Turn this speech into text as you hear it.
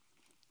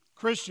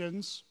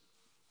Christians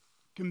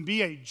can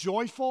be a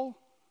joyful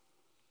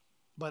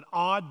but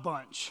odd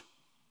bunch.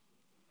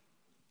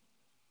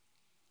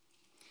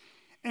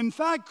 In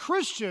fact,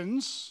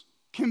 Christians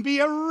can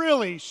be a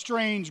really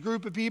strange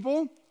group of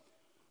people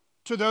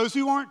to those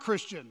who aren't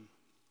Christian,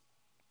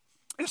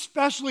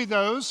 especially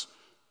those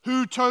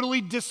who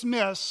totally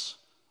dismiss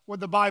what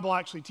the Bible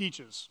actually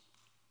teaches.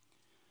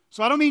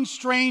 So I don't mean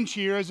strange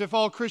here as if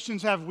all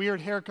Christians have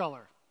weird hair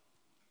color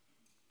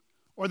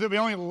or that we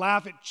only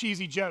laugh at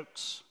cheesy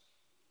jokes.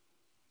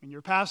 When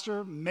your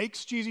pastor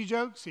makes cheesy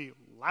jokes, he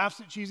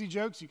laughs at cheesy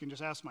jokes. You can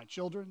just ask my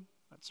children.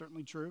 That's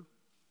certainly true.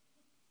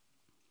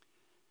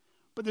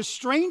 But the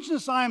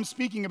strangeness I am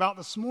speaking about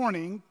this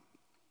morning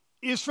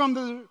is from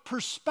the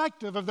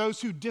perspective of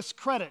those who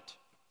discredit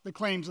the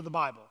claims of the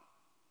Bible.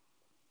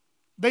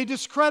 They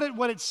discredit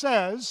what it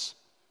says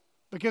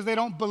because they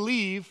don't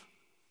believe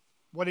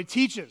what it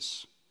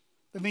teaches.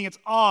 They think it's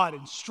odd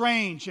and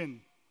strange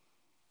and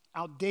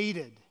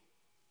outdated.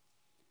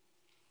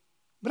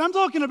 But I'm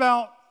talking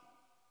about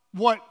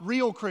what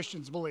real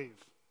Christians believe,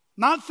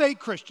 not fake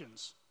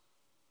Christians.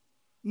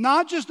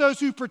 Not just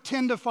those who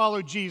pretend to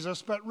follow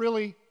Jesus, but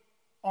really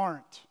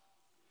aren't.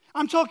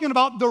 I'm talking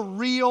about the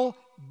real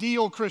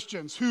deal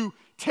Christians who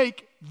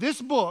take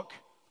this book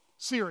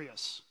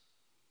serious,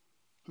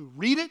 who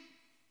read it,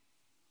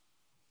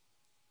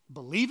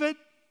 believe it,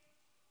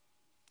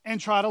 and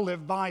try to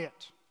live by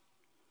it.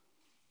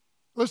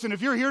 Listen,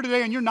 if you're here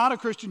today and you're not a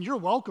Christian, you're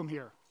welcome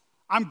here.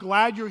 I'm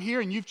glad you're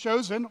here and you've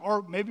chosen,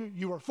 or maybe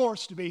you were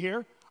forced to be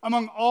here,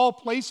 among all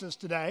places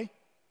today.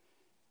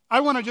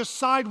 I want to just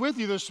side with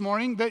you this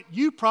morning that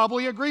you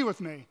probably agree with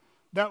me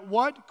that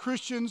what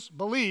Christians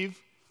believe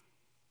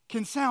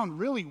can sound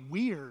really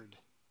weird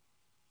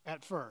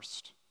at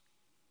first.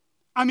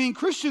 I mean,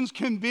 Christians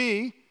can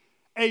be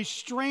a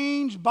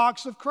strange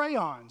box of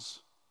crayons,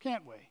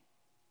 can't we?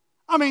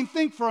 I mean,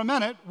 think for a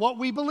minute what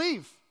we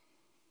believe.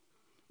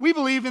 We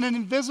believe in an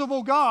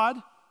invisible God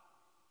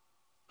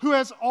who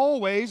has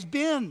always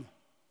been.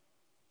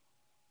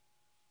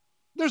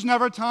 There's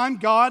never a time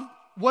God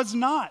was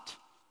not.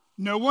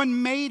 No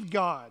one made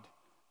God.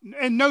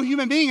 And no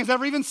human being has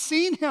ever even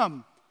seen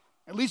him,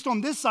 at least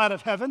on this side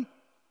of heaven,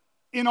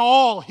 in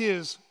all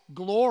his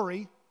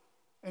glory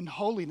and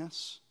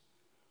holiness.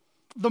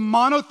 The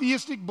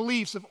monotheistic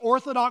beliefs of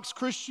Orthodox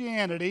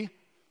Christianity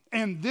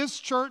and this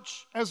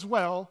church as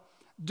well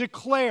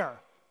declare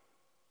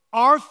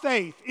our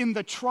faith in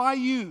the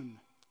triune,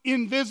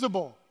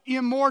 invisible,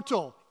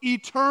 immortal,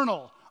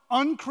 eternal,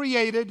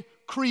 uncreated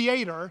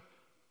creator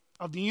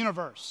of the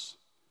universe.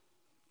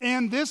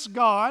 And this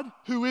God,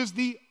 who is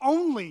the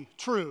only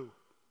true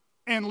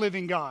and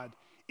living God,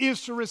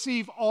 is to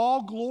receive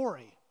all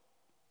glory,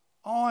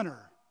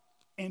 honor,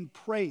 and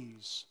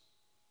praise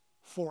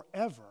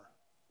forever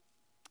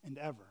and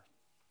ever.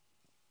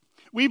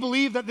 We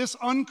believe that this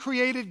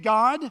uncreated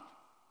God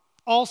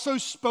also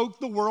spoke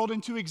the world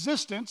into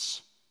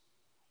existence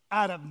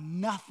out of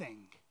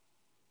nothing.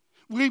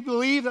 We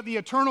believe that the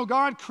eternal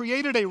God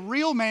created a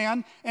real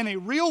man and a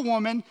real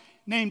woman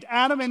named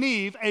Adam and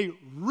Eve a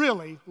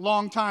really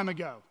long time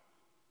ago.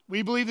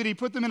 We believe that he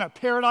put them in a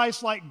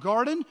paradise-like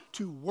garden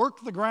to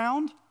work the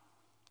ground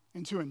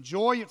and to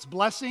enjoy its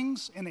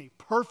blessings in a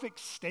perfect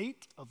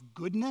state of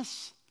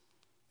goodness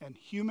and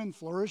human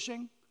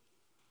flourishing.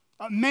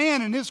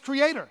 Man and his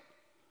creator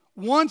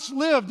once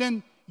lived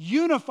in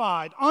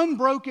unified,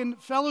 unbroken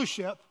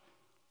fellowship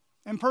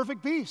and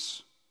perfect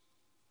peace.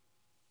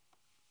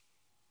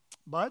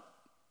 But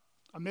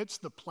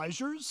amidst the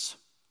pleasures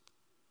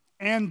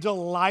and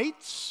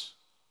delights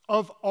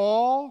of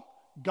all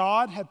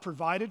God had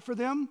provided for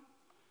them,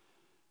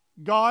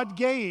 God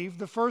gave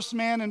the first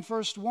man and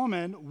first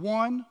woman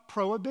one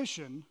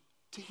prohibition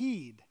to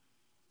heed,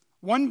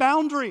 one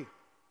boundary,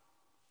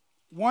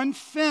 one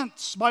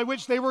fence by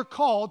which they were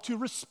called to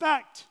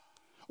respect,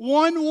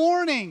 one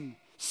warning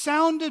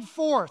sounded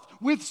forth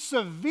with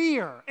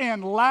severe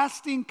and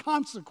lasting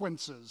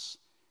consequences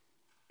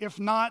if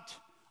not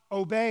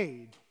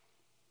obeyed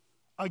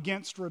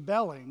against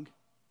rebelling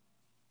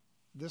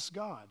this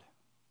God.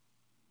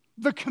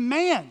 The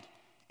command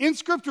in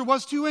Scripture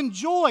was to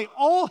enjoy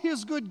all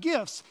his good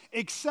gifts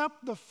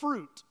except the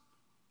fruit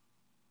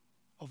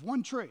of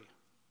one tree,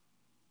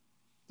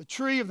 the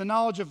tree of the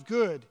knowledge of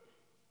good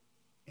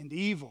and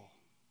evil.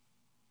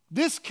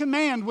 This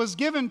command was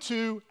given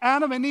to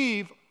Adam and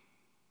Eve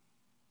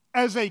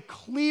as a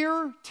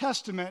clear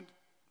testament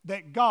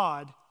that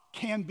God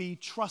can be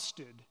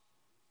trusted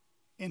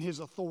in his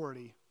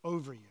authority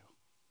over you.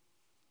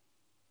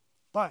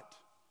 But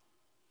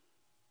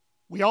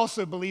we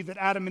also believe that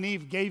Adam and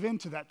Eve gave in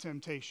to that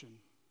temptation.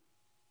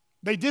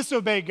 They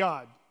disobeyed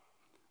God.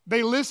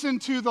 They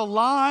listened to the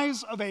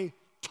lies of a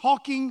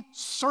talking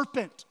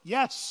serpent.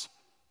 Yes,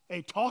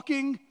 a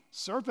talking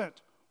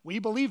serpent. We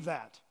believe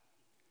that.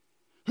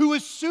 Who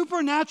is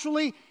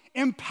supernaturally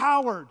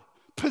empowered,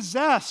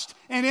 possessed,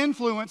 and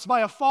influenced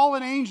by a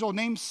fallen angel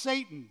named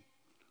Satan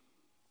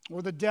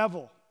or the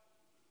devil.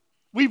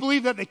 We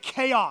believe that the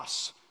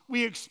chaos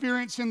we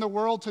experience in the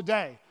world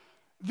today,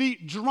 the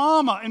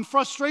drama and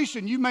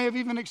frustration you may have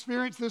even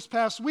experienced this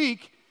past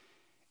week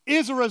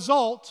is a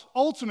result,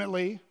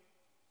 ultimately,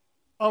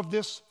 of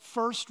this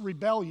first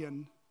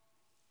rebellion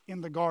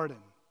in the garden.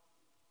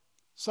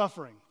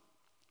 Suffering,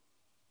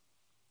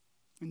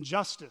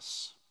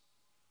 injustice,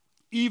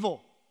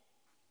 evil,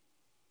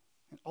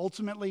 and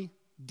ultimately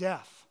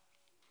death.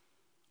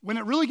 When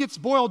it really gets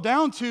boiled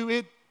down to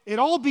it, it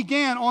all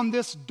began on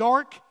this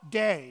dark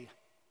day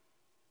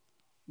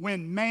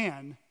when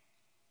man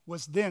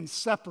was then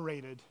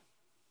separated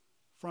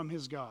from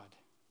his God.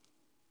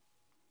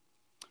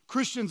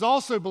 Christians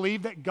also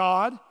believe that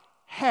God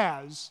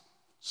has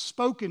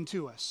spoken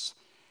to us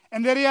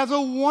and that He has a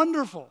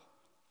wonderful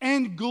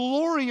and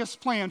glorious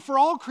plan for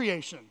all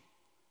creation,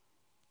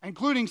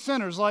 including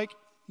sinners like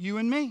you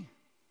and me.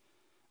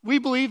 We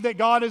believe that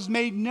God has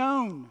made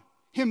known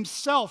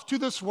Himself to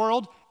this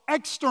world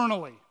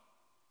externally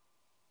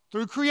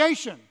through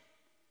creation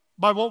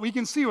by what we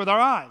can see with our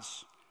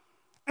eyes.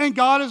 And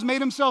God has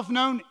made Himself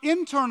known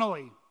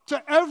internally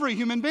to every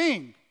human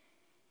being,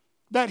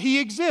 that He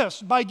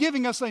exists by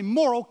giving us a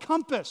moral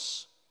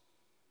compass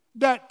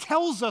that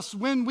tells us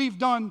when we've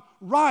done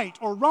right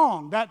or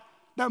wrong. That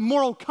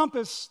moral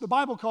compass the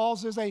Bible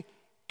calls is a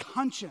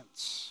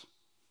conscience.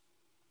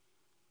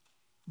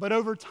 But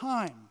over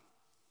time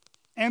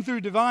and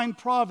through divine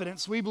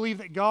providence, we believe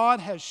that God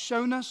has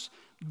shown us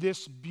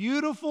this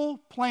beautiful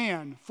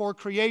plan for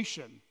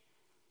creation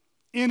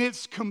in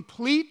its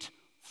complete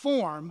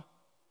form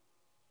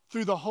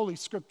through the Holy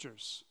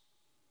Scriptures.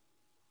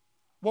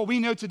 What we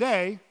know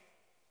today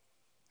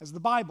as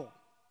the Bible,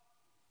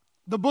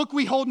 the book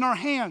we hold in our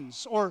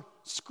hands or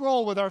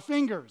scroll with our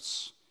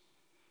fingers,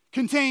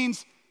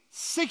 contains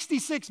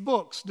 66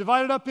 books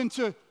divided up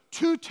into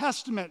 2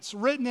 testaments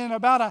written in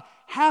about a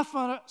half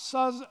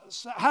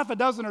a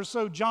dozen or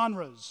so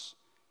genres,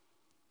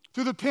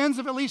 through the pens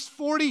of at least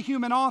 40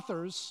 human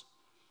authors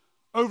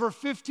over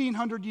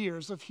 1,500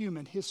 years of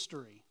human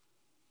history.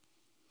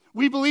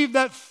 We believe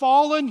that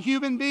fallen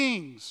human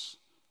beings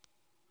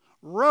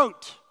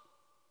wrote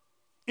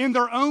in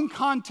their own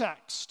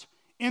context,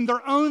 in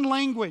their own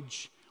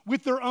language,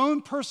 with their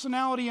own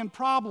personality and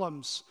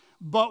problems,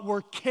 but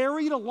were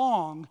carried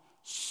along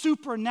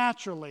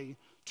supernaturally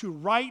to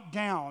write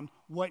down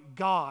what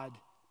God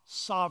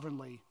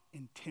sovereignly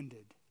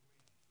intended.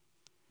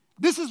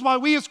 This is why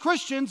we as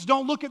Christians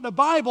don't look at the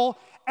Bible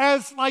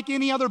as like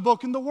any other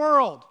book in the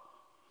world.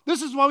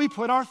 This is why we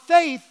put our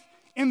faith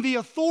in the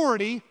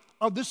authority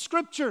of the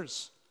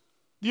Scriptures.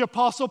 The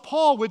Apostle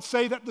Paul would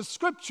say that the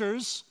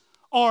Scriptures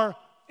are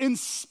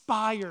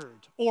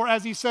inspired, or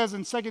as he says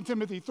in 2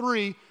 Timothy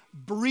 3,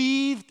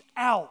 breathed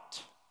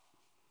out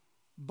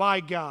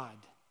by God.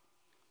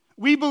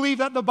 We believe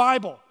that the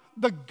Bible,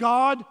 the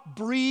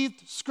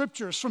God-breathed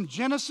Scriptures from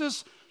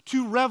Genesis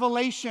to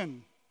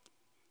Revelation,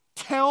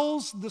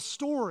 tells the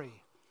story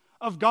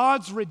of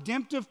God's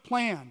redemptive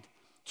plan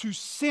to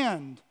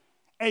send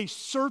a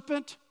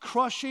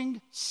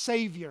serpent-crushing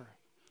Savior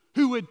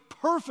who would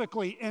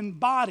perfectly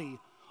embody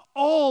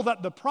all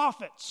that the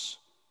prophets,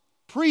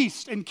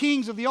 priests, and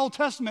kings of the Old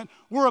Testament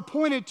were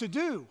appointed to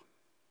do.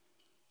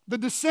 The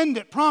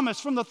descendant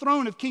promised from the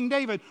throne of King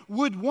David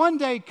would one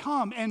day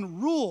come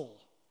and rule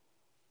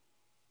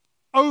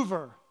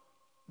over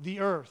the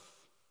earth.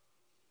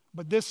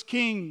 But this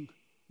king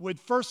would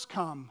first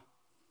come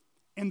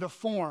in the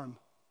form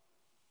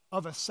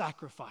of a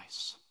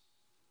sacrifice,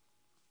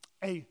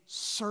 a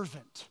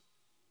servant,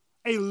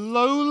 a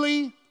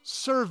lowly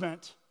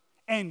servant,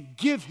 and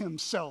give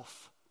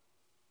himself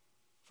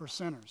for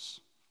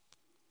sinners.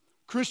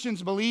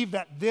 Christians believe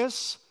that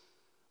this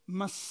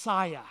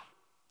Messiah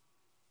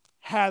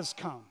has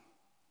come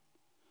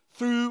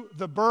through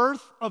the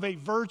birth of a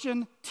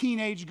virgin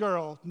teenage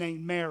girl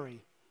named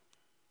Mary,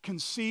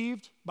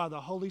 conceived by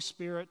the Holy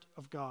Spirit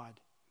of God.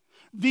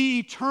 The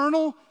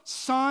eternal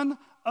Son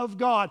of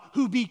God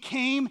who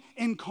became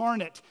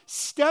incarnate,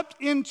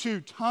 stepped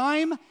into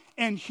time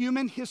and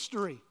human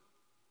history.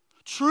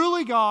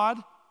 Truly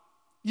God,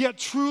 yet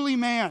truly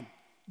man.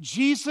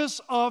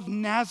 Jesus of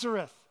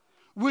Nazareth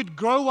would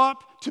grow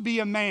up to be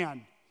a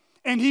man,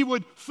 and He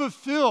would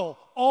fulfill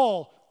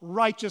all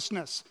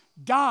righteousness,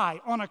 die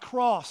on a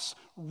cross,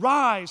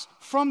 rise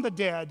from the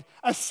dead,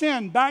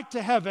 ascend back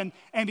to heaven,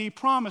 and He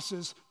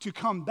promises to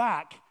come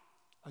back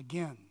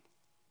again.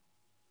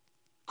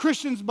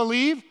 Christians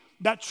believe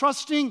that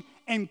trusting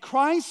in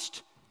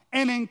Christ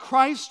and in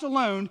Christ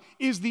alone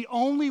is the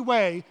only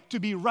way to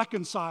be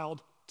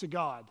reconciled to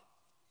God.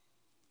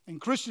 And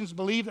Christians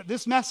believe that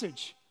this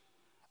message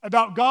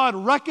about God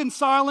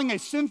reconciling a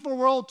sinful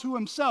world to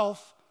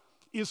Himself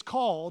is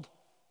called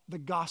the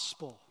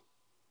gospel,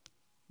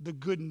 the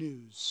good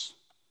news.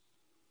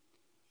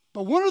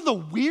 But one of the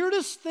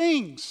weirdest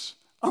things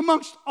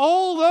amongst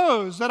all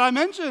those that I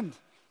mentioned,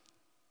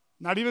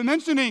 not even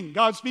mentioning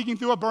God speaking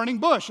through a burning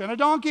bush and a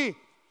donkey.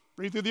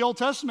 Read through the Old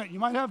Testament, you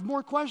might have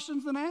more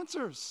questions than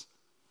answers.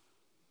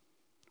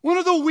 One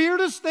of the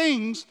weirdest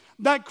things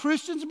that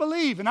Christians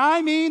believe, and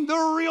I mean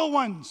the real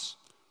ones,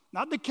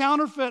 not the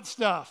counterfeit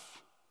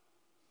stuff,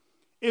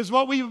 is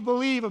what we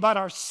believe about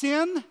our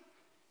sin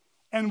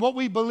and what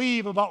we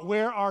believe about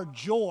where our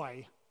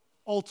joy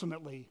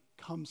ultimately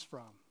comes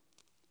from.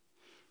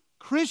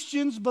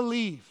 Christians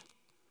believe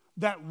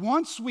that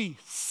once we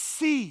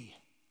see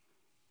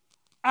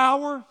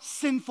our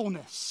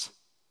sinfulness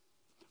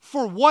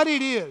for what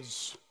it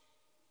is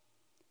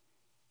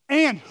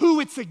and who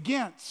it's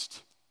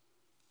against,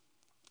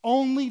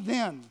 only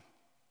then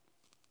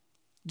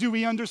do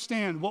we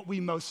understand what we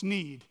most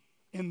need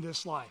in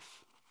this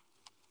life.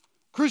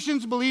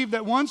 Christians believe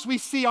that once we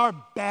see our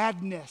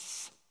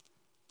badness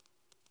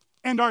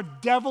and our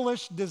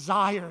devilish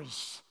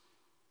desires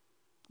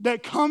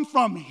that come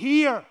from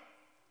here,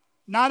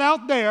 not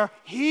out there,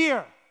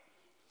 here,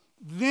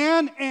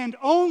 then and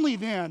only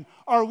then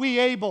are we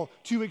able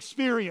to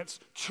experience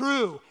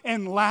true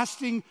and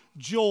lasting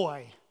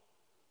joy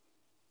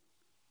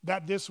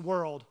that this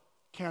world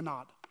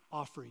cannot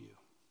offer you.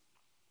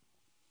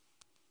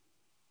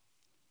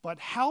 But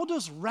how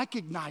does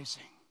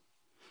recognizing,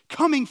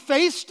 coming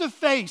face to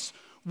face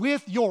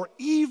with your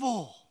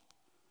evil,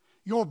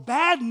 your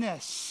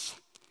badness,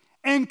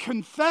 and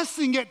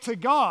confessing it to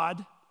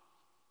God,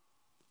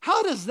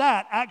 how does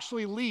that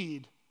actually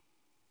lead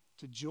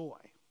to joy?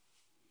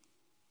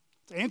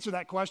 To answer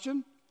that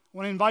question, I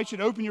want to invite you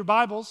to open your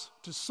Bibles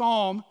to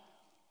Psalm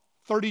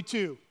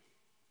 32.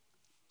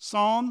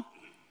 Psalm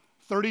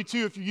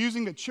 32. If you're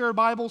using the chair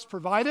Bibles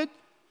provided, you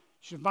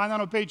should find that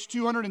on page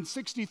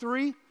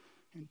 263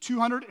 and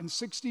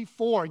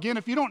 264. Again,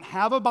 if you don't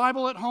have a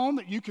Bible at home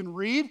that you can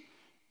read,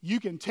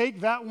 you can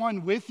take that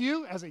one with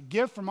you as a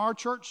gift from our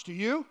church to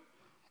you.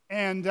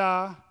 And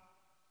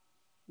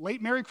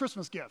late Merry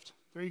Christmas gift.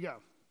 There you go.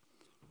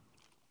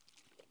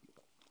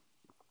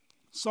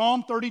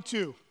 Psalm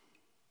 32.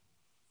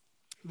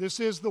 This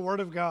is the Word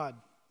of God.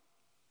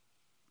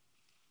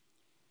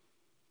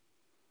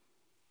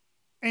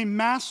 A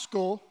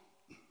maskil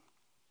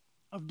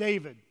of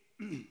David.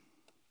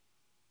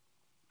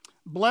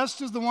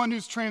 Blessed is the one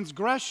whose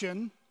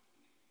transgression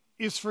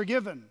is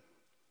forgiven,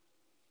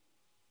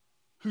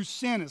 whose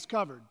sin is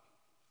covered.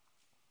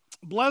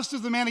 Blessed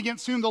is the man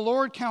against whom the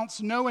Lord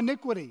counts no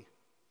iniquity,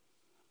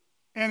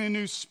 and in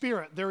whose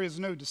spirit there is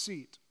no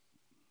deceit.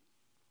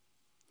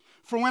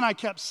 For when I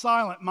kept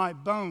silent, my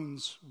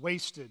bones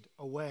wasted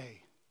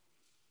away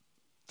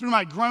through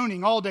my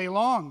groaning all day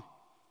long.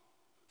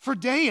 For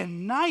day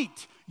and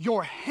night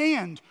your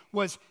hand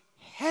was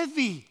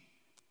heavy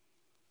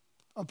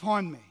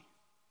upon me.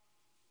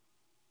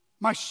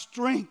 My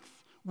strength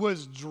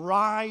was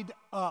dried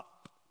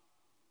up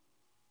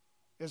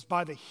as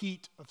by the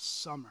heat of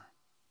summer.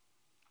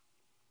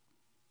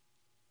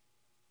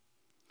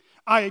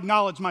 I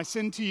acknowledged my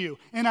sin to you,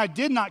 and I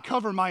did not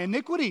cover my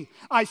iniquity.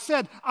 I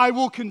said, I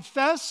will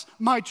confess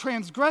my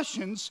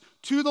transgressions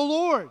to the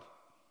Lord.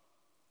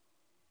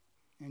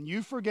 And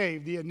you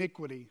forgave the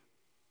iniquity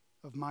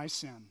of my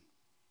sin.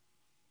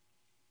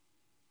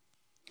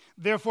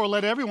 Therefore,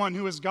 let everyone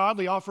who is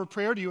godly offer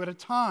prayer to you at a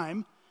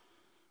time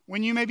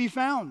when you may be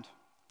found.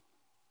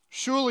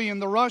 Surely in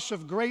the rush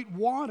of great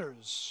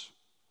waters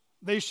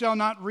they shall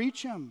not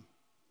reach him.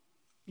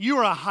 You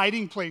are a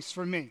hiding place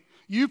for me.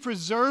 You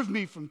preserve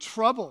me from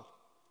trouble.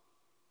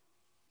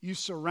 You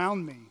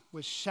surround me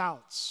with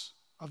shouts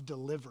of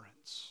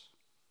deliverance.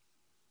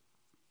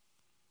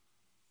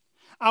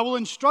 I will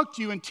instruct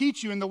you and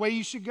teach you in the way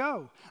you should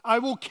go. I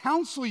will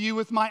counsel you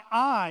with my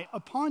eye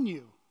upon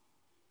you.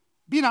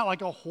 Be not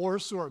like a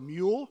horse or a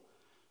mule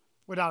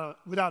without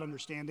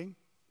understanding,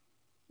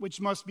 which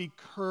must be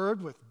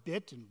curbed with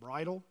bit and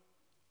bridle,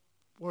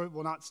 or it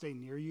will not stay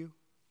near you.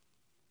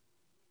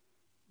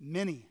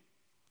 Many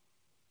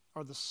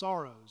are the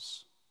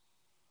sorrows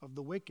of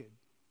the wicked,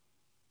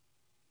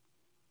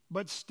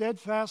 but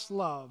steadfast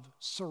love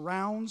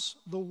surrounds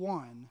the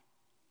one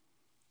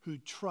who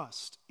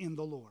trusts in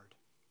the Lord.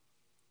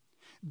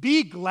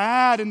 Be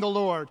glad in the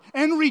Lord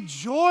and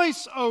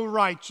rejoice, O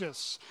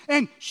righteous,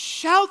 and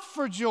shout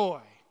for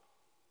joy,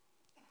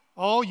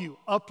 all you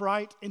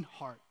upright in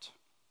heart.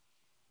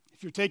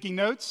 If you're taking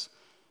notes,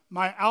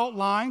 my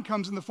outline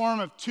comes in the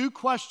form of 2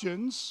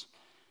 questions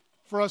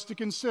for us to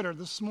consider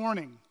this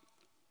morning.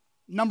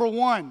 Number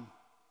 1,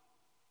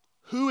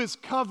 who is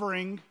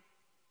covering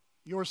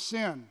your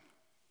sin?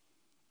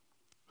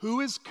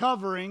 Who is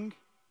covering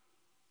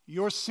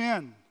your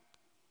sin?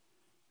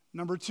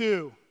 Number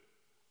 2,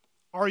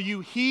 are you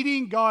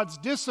heeding God's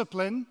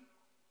discipline,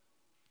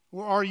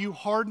 or are you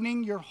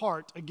hardening your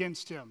heart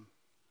against him?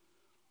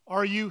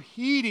 Are you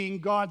heeding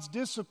God's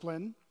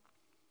discipline,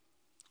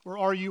 or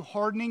are you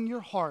hardening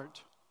your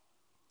heart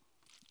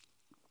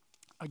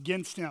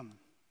against him?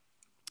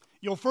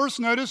 You'll first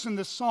notice in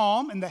this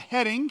psalm, in the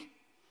heading,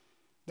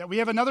 that we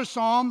have another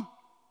psalm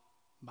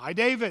by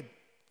David.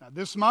 Now,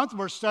 this month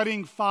we're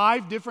studying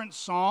 5 different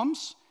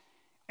psalms,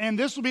 and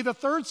this will be the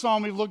 3rd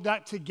psalm we've looked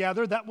at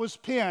together that was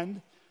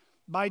penned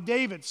by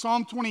David.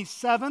 Psalm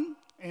 27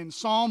 and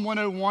Psalm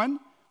 101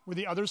 were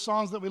the other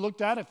psalms that we looked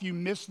at. If you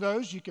missed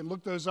those, you can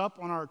look those up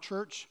on our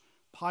church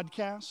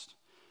podcast.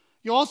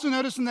 You'll also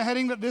notice in the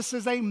heading that this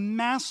is a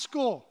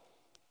maskil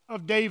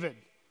of David.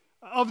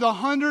 Of the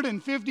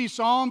 150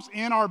 Psalms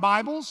in our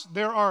Bibles,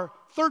 there are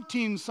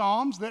 13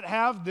 psalms that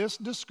have this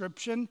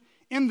description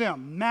in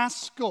them,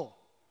 maskil.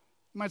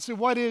 You might say,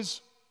 what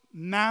is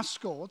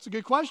maskil? It's a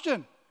good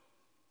question.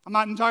 I'm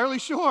not entirely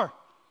sure.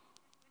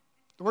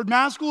 The word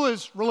maskil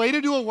is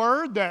related to a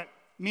word that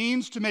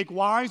means to make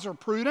wise or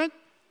prudent.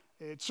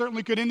 It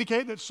certainly could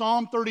indicate that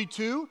Psalm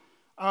 32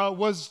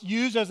 was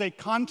used as a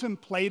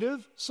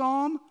contemplative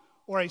psalm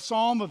or a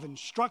psalm of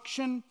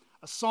instruction,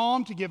 a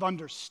psalm to give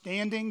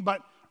understanding,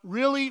 but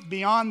really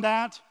beyond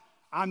that,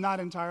 I'm not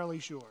entirely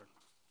sure.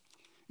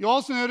 You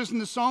also notice in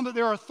the psalm that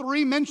there are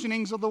 3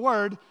 mentionings of the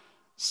word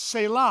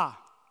Selah.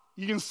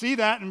 You can see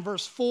that in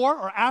verse 4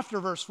 or after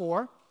verse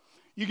 4.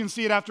 You can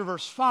see it after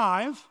verse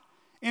 5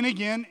 and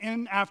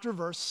again after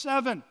verse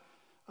 7.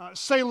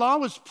 Selah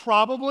was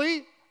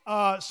probably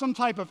some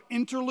type of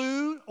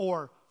interlude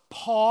or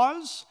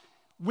pause.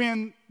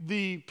 When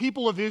the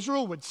people of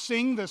Israel would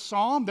sing this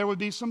psalm, there would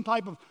be some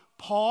type of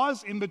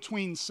pause in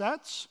between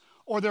sets,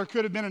 or there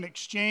could have been an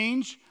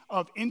exchange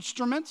of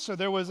instruments. So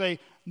there was a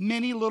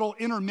mini little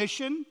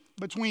intermission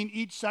between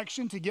each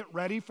section to get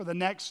ready for the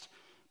next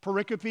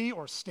pericope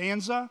or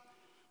stanza.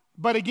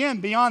 But again,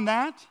 beyond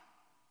that,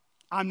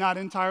 I'm not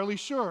entirely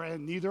sure,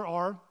 and neither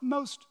are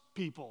most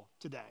people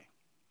today.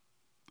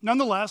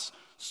 Nonetheless,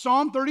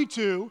 Psalm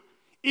 32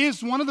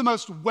 is one of the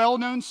most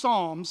well-known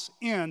psalms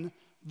in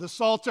the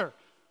Psalter.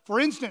 For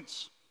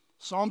instance,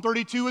 Psalm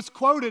 32 is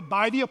quoted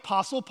by the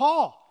Apostle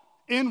Paul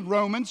in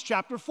Romans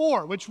chapter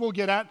 4, which we'll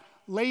get at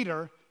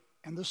later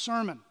in the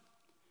sermon.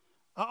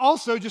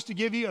 Also, just to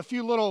give you a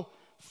few little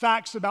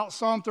facts about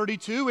Psalm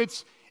 32,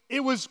 it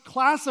was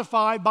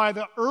classified by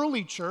the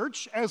early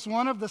church as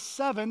one of the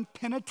 7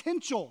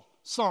 penitential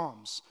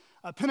psalms.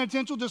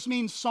 Penitential just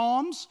means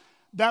psalms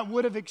that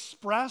would have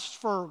expressed,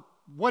 for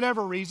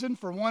whatever reason,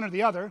 for one or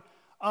the other,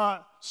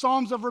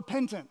 psalms of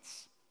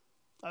repentance,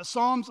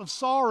 psalms of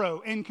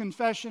sorrow and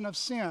confession of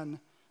sin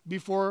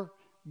before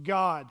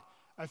God.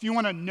 If you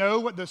want to know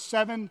what the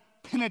 7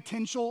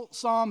 penitential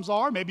psalms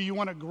are, maybe you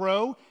want to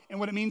grow in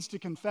what it means to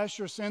confess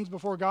your sins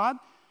before God,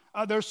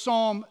 there's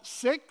Psalm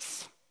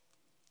 6,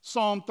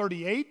 Psalm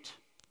 38,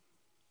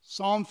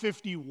 Psalm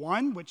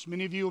 51, which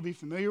many of you will be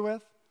familiar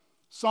with,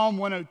 Psalm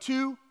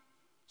 102,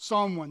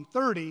 Psalm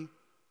 130,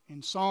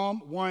 and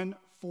Psalm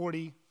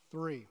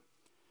 143.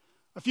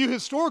 A few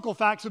historical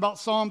facts about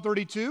Psalm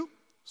 32.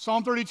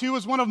 Psalm 32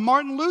 was one of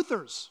Martin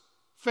Luther's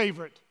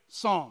favorite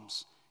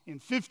psalms. In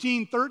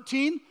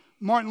 1513,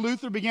 Martin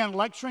Luther began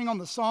lecturing on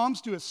the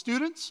Psalms to his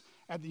students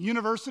at the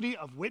University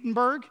of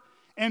Wittenberg.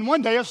 And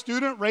one day a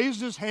student raised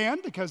his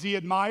hand because he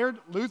admired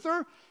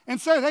Luther and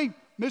said, "Hey,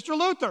 Mr.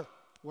 Luther,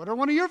 what are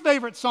one of your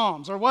favorite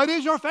Psalms? Or what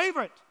is your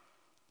favorite?"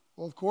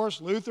 Well, of course,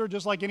 Luther,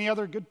 just like any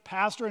other good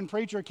pastor and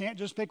preacher, can't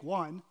just pick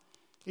one.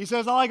 He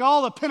says, "I like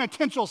all the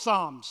penitential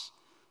Psalms,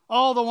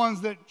 all the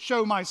ones that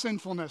show my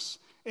sinfulness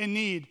and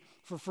need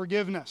for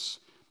forgiveness."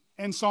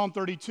 And Psalm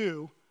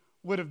 32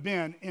 would have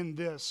been in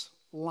this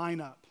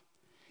lineup.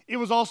 It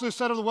was also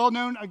said of the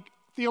well-known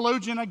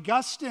theologian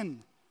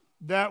Augustine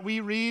that we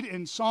read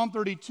in Psalm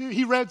 32.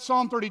 He read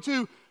Psalm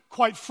 32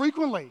 quite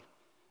frequently.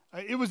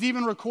 It was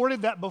even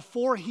recorded that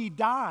before he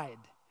died,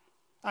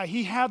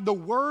 he had the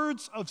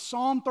words of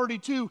Psalm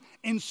 32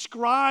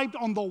 inscribed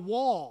on the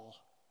wall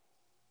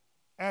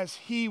as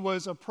he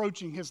was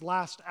approaching his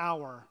last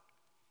hour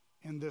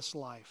in this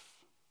life.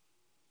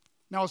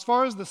 Now, as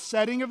far as the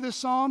setting of this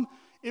psalm,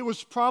 it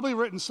was probably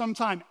written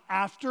sometime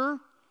after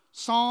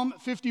Psalm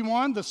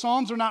 51. The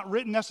Psalms are not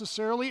written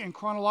necessarily in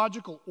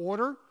chronological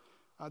order.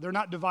 They're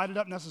not divided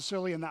up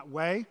necessarily in that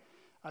way.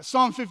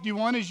 Psalm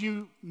 51, as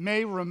you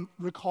may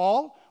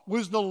recall,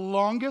 was the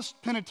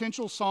longest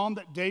penitential psalm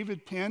that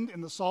David penned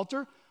in the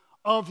Psalter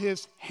of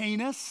his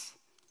heinous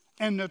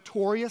and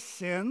notorious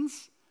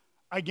sins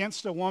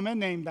against a woman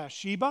named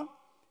Bathsheba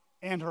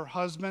and her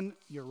husband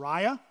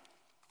Uriah.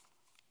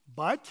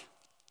 But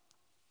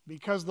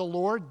because the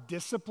Lord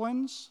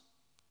disciplines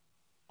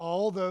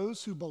all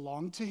those who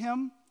belong to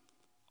him,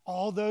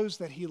 all those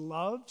that he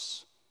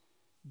loves,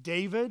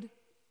 David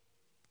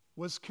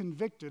was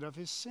convicted of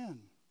his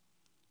sin.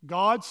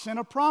 God sent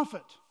a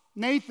prophet,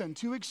 Nathan,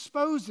 to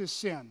expose his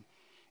sin.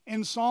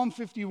 And Psalm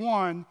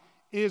 51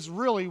 is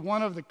really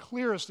one of the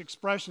clearest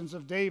expressions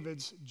of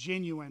David's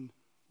genuine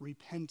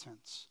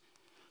repentance.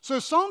 So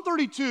Psalm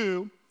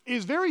 32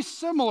 is very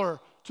similar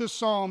to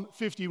Psalm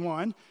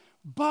 51,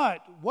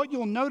 but what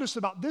you'll notice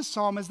about this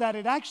psalm is that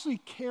it actually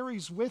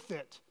carries with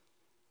it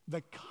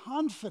the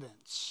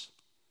confidence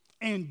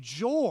and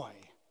joy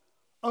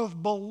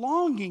of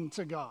belonging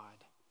to God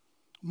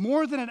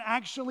more than it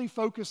actually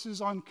focuses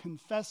on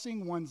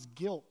confessing one's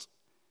guilt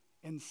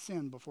and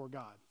sin before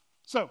God.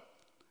 So,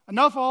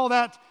 enough of all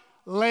that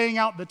laying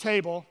out the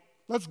table.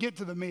 Let's get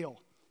to the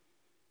meal.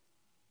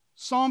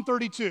 Psalm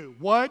 32.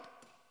 What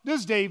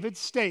does David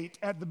state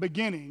at the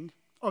beginning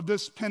of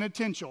this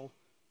penitential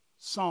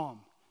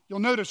psalm? You'll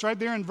notice right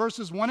there in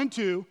verses 1 and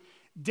 2,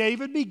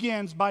 David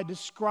begins by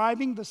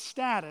describing the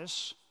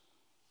status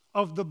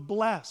of the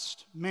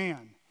blessed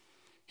man.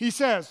 He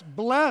says,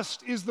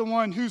 "Blessed is the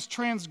one whose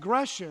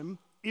transgression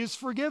is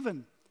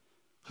forgiven,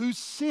 whose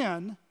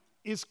sin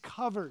is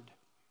covered."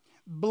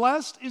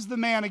 Blessed is the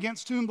man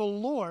against whom the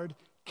Lord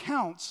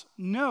counts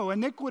no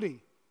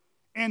iniquity,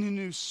 and in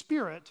whose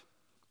spirit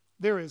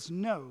there is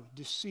no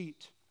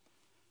deceit.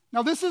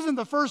 Now, this isn't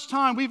the first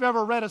time we've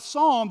ever read a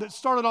psalm that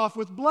started off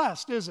with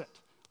blessed, is it?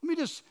 Let me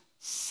just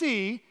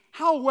see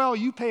how well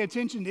you pay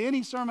attention to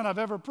any sermon I've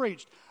ever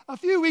preached. A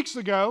few weeks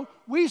ago,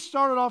 we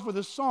started off with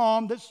a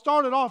psalm that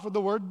started off with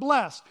the word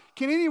blessed.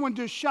 Can anyone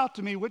just shout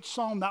to me which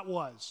psalm that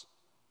was?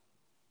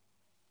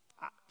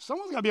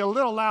 Someone's got to be a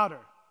little louder.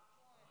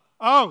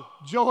 Oh,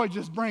 Joy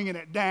just bringing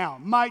it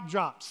down. Mic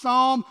drop.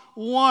 Psalm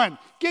 1.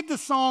 Get to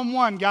Psalm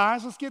 1,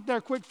 guys. Let's get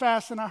there quick,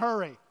 fast, in a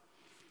hurry.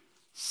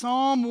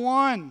 Psalm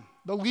 1,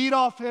 the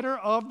leadoff hitter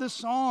of the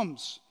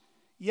Psalms.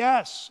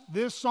 Yes,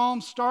 this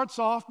psalm starts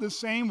off the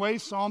same way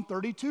Psalm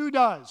 32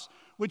 does,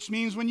 which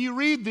means when you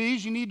read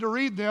these, you need to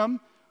read them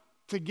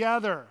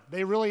together.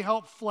 They really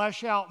help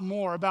flesh out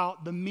more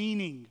about the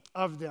meaning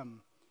of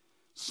them.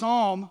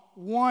 Psalm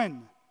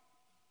 1.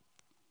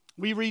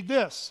 We read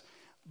this: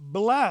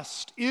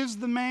 Blessed is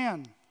the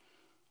man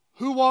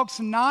who walks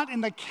not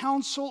in the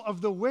counsel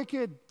of the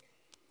wicked,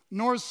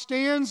 nor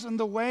stands in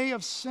the way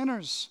of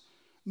sinners,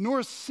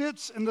 nor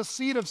sits in the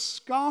seat of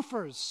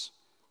scoffers.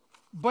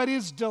 But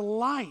his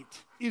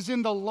delight is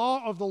in the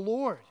law of the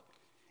Lord,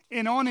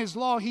 and on his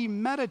law he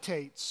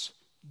meditates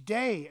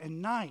day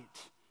and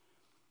night.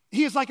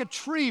 He is like a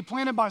tree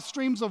planted by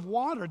streams of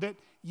water that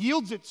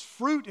yields its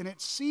fruit in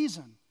its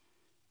season,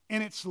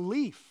 and its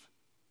leaf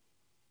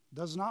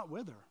does not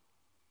wither.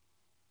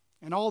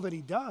 And all that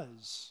he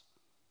does,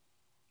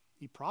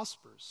 he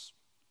prospers.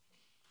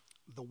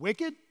 The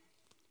wicked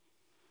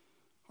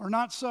are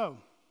not so,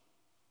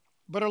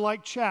 but are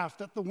like chaff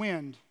that the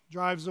wind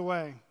drives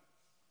away.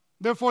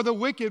 Therefore the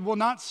wicked will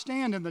not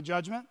stand in the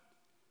judgment,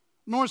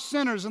 nor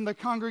sinners in the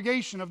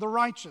congregation of the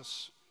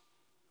righteous.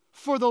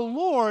 For the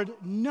Lord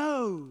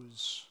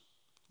knows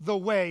the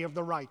way of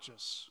the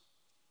righteous,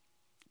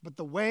 but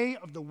the way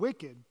of the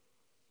wicked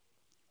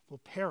will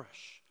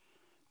perish.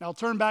 Now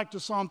turn back to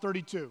Psalm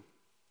 32.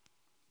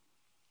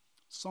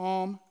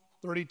 Psalm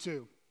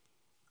 32.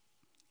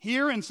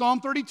 Here in Psalm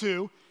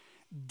 32,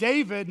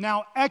 David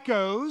now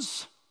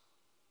echoes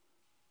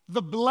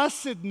the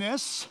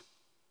blessedness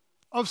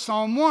of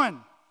Psalm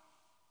 1.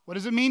 What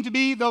does it mean to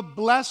be the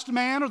blessed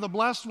man or the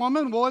blessed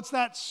woman? Well, it's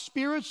that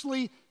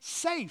spiritually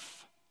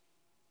safe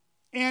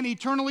and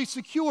eternally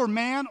secure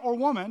man or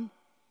woman,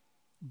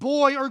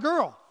 boy or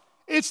girl.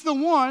 It's the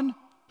one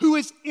who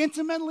is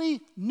intimately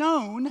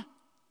known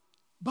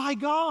by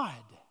God.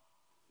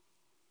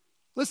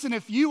 Listen,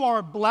 if you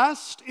are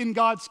blessed in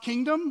God's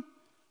kingdom,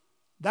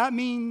 that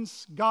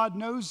means God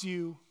knows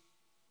you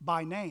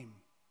by name.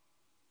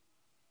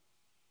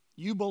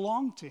 You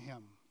belong to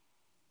Him.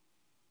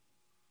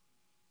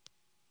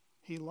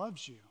 He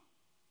loves you.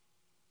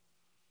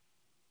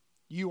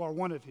 You are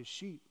one of His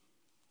sheep.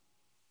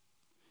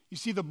 You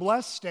see, the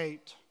blessed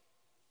state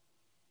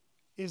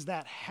is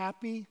that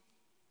happy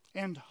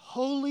and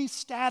holy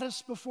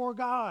status before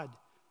God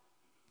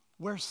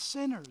where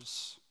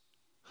sinners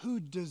who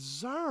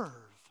deserve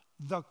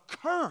the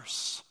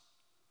curse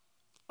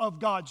of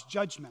God's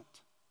judgment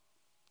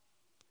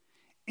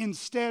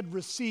instead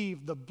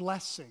receive the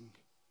blessing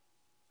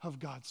of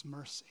God's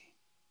mercy.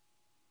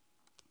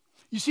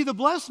 You see, the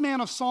blessed man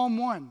of Psalm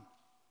 1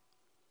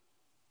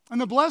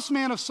 and the blessed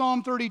man of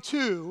Psalm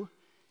 32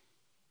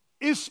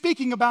 is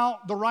speaking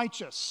about the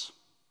righteous,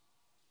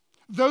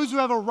 those who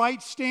have a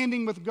right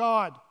standing with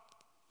God,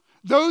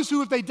 those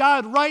who, if they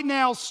died right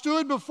now,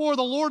 stood before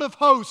the Lord of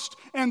hosts,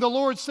 and the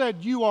Lord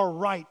said, "You are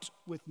right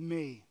with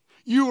me.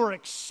 You are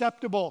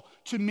acceptable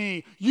to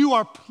me. You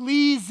are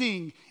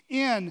pleasing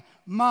in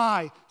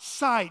my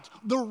sight."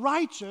 The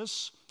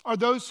righteous are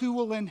those who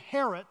will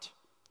inherit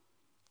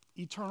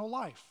eternal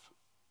life.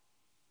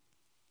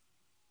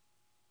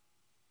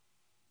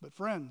 But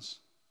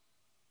friends,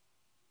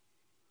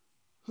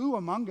 who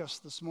among us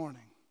this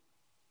morning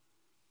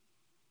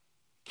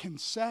can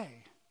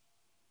say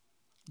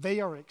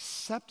they are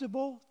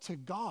acceptable to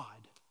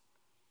God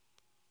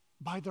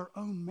by their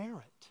own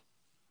merit?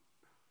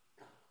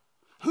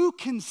 Who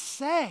can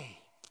say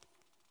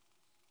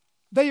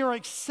they are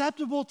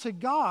acceptable to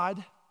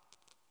God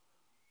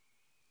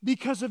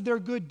because of their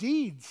good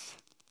deeds?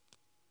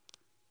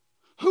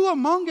 Who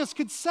among us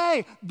could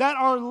say that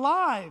our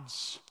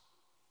lives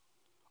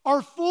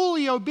are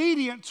fully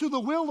obedient to the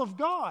will of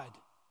God?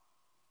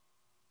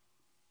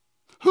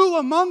 Who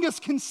among us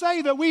can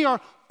say that we are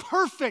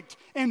perfect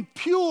and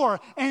pure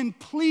and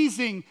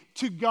pleasing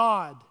to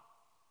God?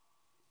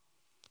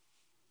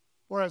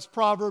 Or as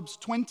Proverbs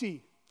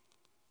 20,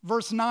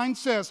 verse 9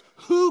 says,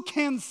 "Who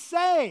can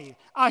say,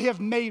 I have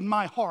made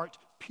my heart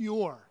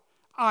pure?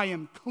 I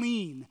am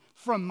clean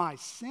from my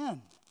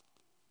sin."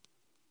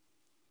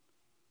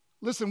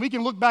 Listen, we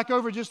can look back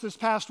over just this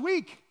past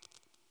week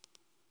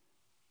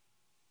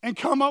and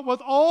come up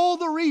with all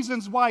the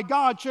reasons why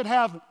God should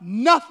have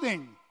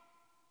nothing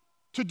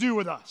to do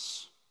with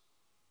us.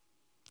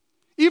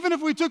 Even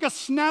if we took a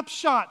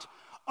snapshot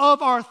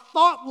of our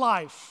thought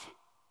life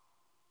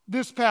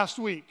this past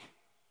week,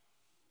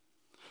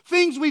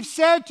 Things we've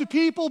said to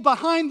people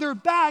behind their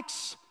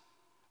backs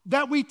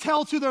that we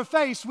tell to their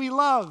face we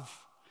love.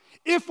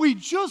 If we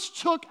just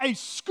took a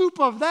scoop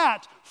of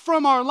that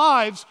from our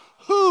lives,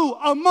 who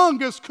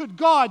among us could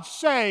God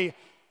say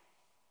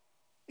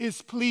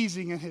is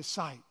pleasing in His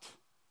sight?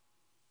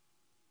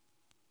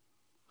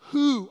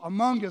 Who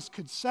among us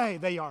could say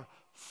they are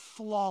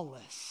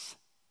flawless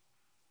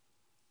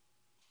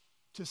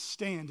to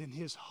stand in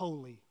His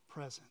holy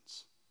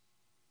presence?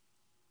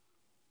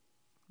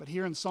 But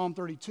here in Psalm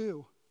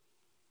 32,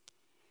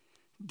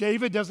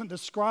 David doesn't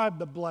describe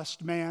the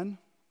blessed man,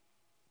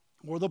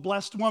 or the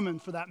blessed woman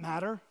for that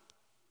matter,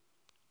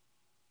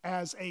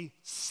 as a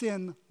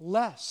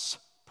sinless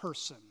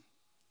person.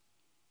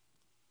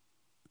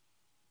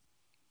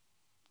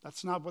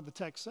 That's not what the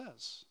text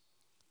says.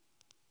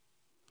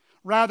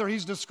 Rather,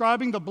 he's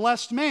describing the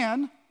blessed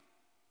man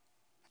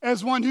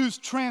as one whose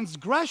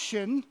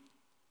transgression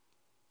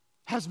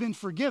has been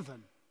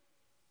forgiven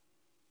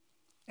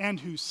and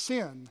whose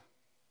sin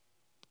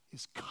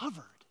is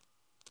covered.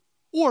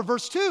 Or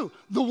verse 2,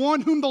 the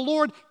one whom the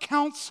Lord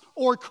counts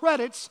or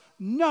credits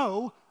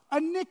no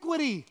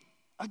iniquity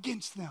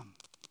against them.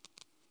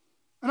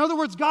 In other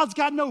words, God's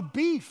got no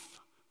beef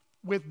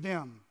with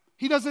them.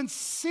 He doesn't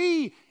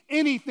see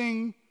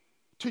anything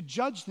to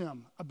judge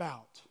them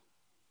about.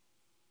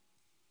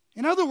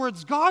 In other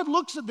words, God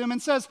looks at them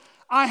and says,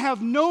 I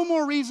have no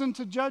more reason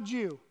to judge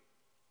you.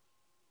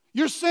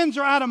 Your sins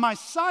are out of my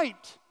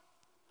sight.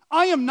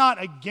 I am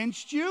not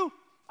against you.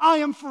 I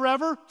am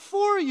forever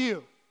for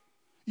you.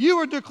 You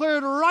are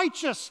declared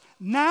righteous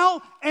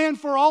now and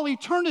for all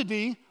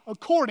eternity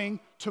according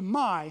to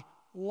my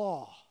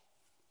law.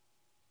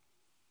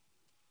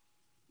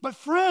 But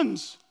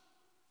friends,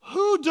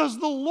 who does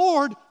the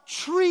Lord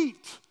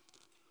treat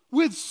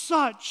with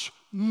such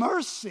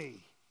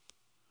mercy?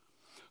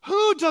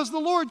 Who does the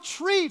Lord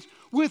treat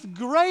with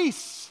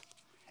grace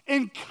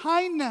and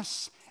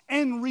kindness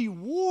and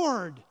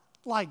reward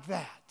like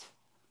that?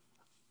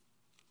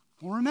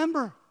 Well,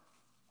 remember,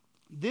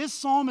 this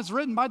psalm is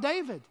written by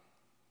David.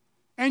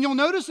 And you'll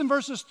notice in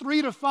verses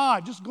 3 to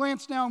 5, just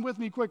glance down with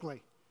me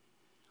quickly,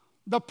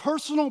 the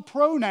personal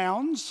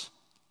pronouns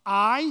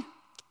I,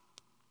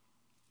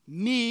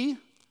 me,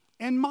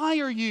 and my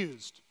are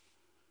used,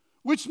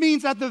 which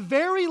means at the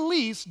very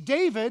least,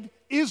 David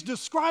is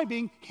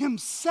describing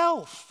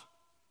himself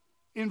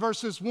in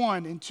verses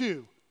 1 and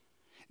 2.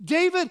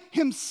 David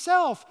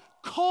himself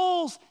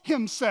calls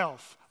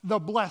himself the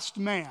blessed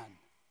man,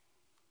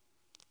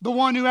 the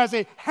one who has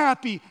a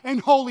happy and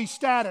holy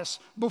status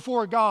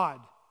before God.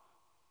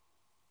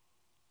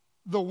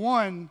 The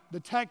one, the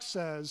text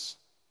says,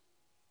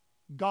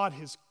 God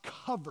has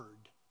covered.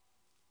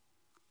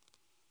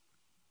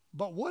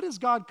 But what has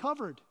God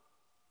covered?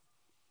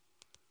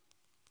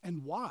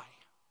 And why?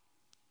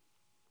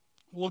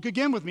 Look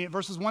again with me at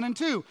verses 1 and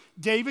 2.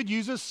 David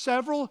uses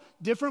several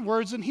different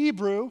words in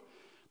Hebrew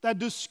that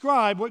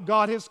describe what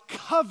God has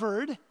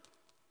covered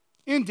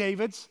in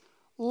David's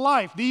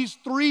life. These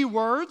three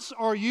words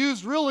are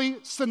used really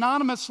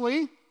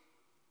synonymously,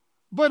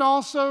 but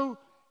also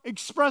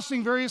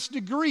expressing various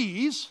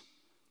degrees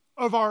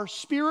of our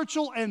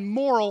spiritual and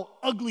moral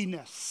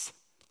ugliness,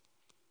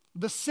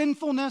 the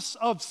sinfulness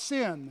of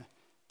sin,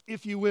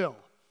 if you will,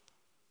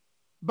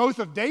 both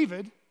of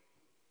David,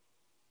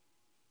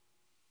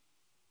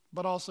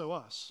 but also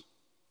us.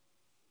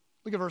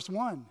 Look at verse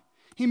 1.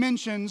 He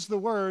mentions the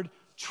word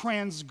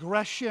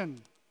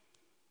transgression.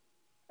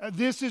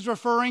 This is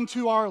referring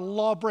to our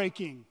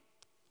law-breaking,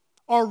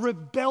 our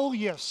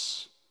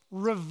rebellious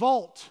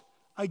revolt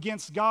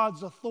against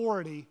God's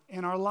authority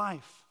in our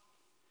life.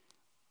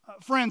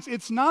 Friends,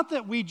 it's not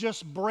that we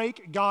just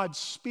break God's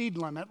speed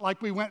limit,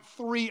 like we went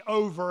 3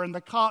 over and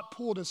the cop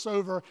pulled us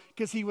over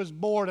because he was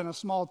bored in a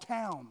small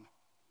town.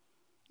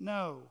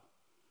 No.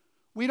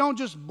 We don't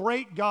just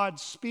break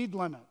God's speed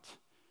limit.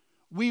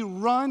 We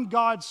run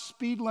God's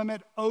speed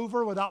limit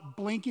over without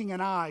blinking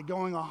an eye,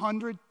 going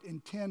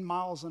 110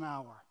 miles an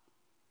hour.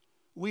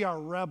 We are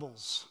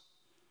rebels.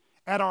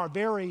 At our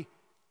very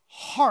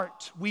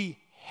heart, we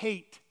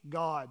hate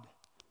God.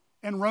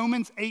 And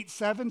Romans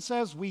 8:7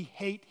 says we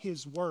hate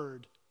His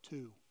word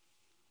too.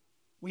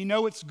 We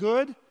know it's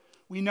good,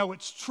 we know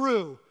it's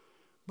true,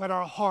 but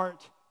our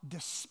heart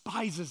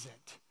despises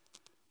it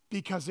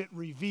because it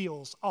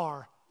reveals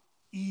our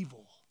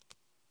evil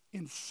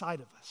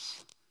inside of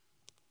us.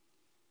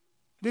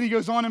 Then he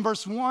goes on in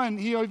verse 1,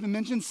 he even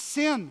mentions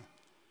sin.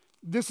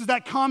 This is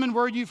that common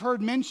word you've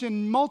heard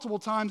mentioned multiple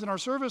times in our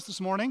service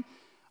this morning.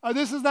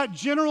 This is that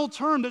general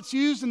term that's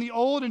used in the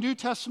Old and New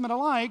Testament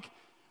alike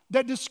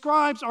that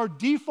describes our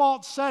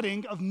default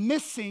setting of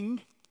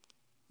missing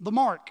the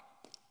mark.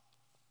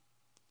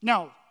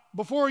 Now,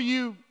 before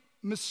you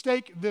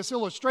mistake this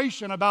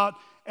illustration about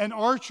an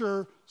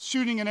archer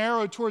shooting an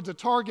arrow towards a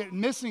target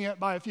and missing it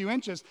by a few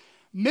inches,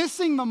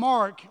 missing the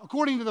mark,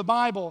 according to the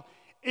Bible,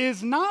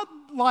 is not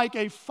like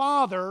a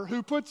father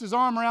who puts his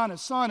arm around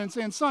his son and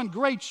saying, "Son,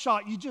 great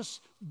shot, you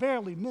just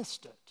barely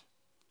missed it."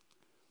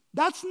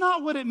 That's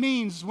not what it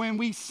means when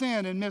we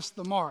sin and miss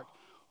the mark.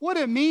 What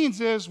it means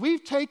is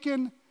we've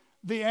taken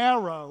the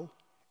arrow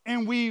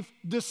and we've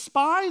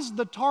despised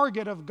the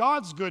target of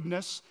God's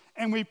goodness,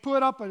 and we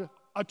put up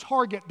a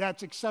target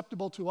that's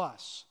acceptable to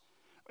us.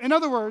 In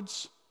other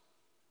words,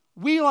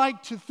 we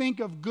like to think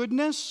of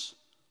goodness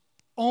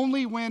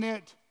only when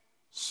it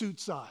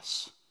suits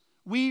us.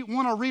 We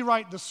want to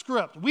rewrite the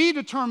script. We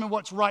determine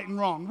what's right and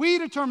wrong. We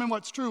determine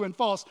what's true and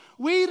false.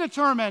 We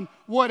determine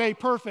what a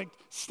perfect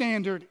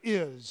standard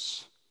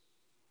is.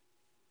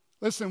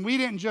 Listen, we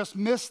didn't just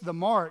miss the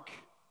mark.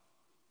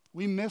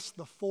 We missed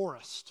the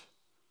forest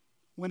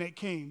when it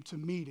came to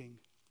meeting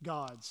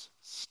God's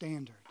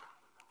standard.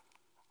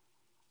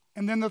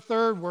 And then the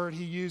third word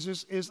he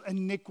uses is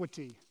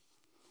iniquity.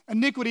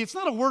 Iniquity, it's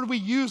not a word we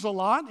use a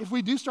lot. If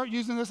we do start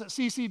using this at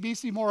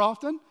CCBC more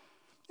often,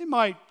 it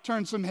might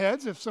turn some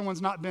heads if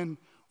someone's not been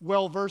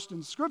well versed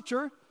in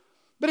Scripture.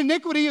 But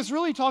iniquity is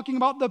really talking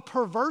about the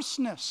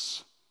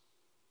perverseness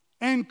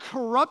and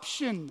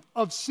corruption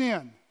of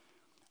sin.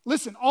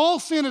 Listen, all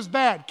sin is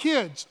bad.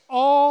 Kids,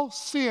 all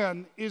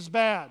sin is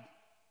bad.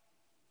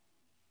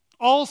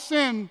 All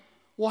sin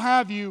will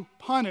have you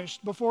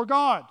punished before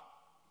God.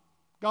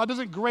 God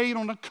doesn't grade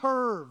on a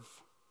curve.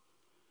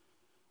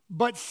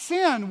 But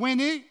sin, when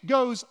it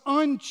goes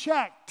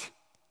unchecked,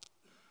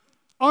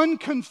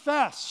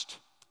 unconfessed,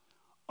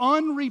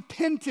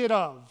 unrepented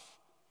of,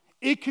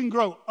 it can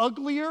grow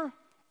uglier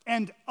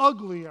and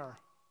uglier.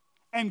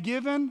 And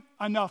given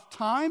enough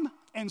time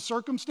and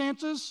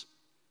circumstances,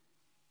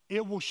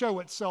 it will show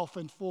itself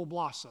in full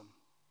blossom.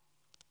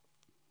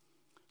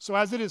 So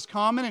as it is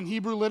common in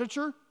Hebrew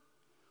literature,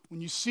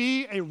 when you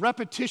see a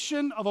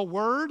repetition of a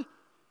word,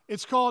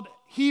 it's called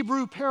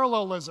Hebrew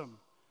parallelism,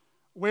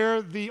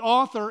 where the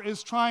author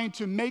is trying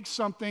to make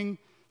something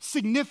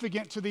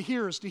significant to the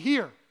hearers to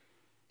hear.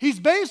 He's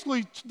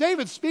basically,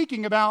 David's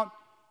speaking about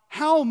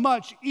how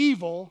much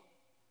evil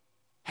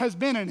has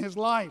been in his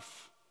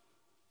life,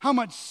 how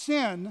much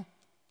sin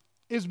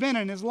has been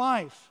in his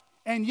life.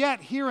 And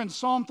yet, here in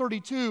Psalm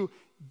 32,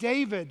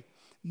 David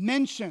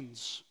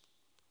mentions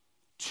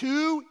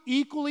two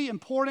equally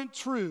important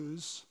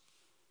truths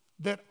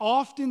that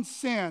often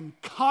send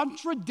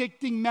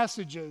contradicting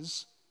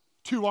messages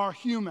to our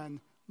human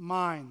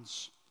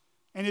minds.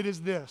 And it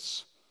is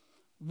this: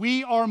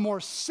 we are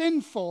more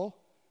sinful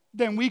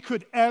than we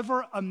could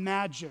ever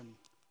imagine.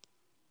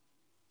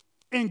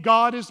 And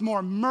God is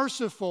more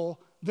merciful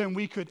than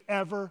we could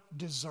ever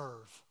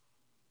deserve.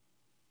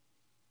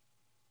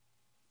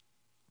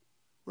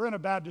 We're in a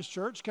Baptist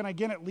church. Can I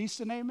get at least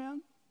an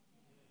amen?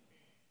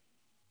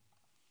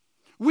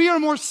 We are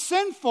more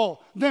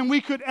sinful than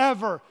we could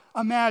ever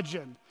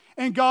imagine.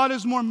 And God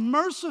is more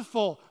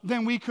merciful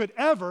than we could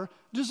ever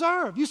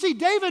deserve. You see,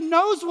 David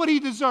knows what he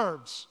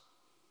deserves.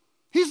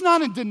 He's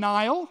not in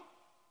denial.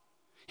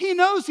 He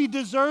knows he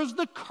deserves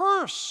the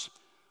curse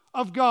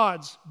of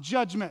God's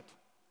judgment.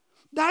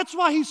 That's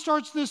why he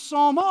starts this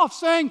psalm off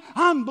saying,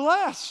 I'm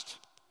blessed.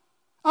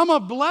 I'm a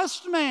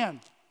blessed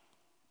man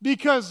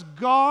because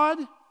God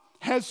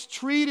has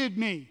treated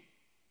me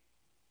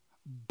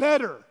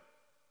better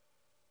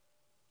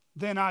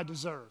than I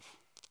deserve.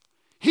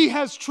 He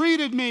has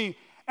treated me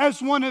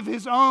as one of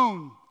his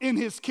own in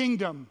his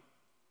kingdom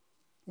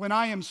when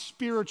I am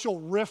spiritual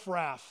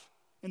riffraff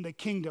in the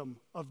kingdom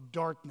of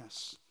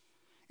darkness.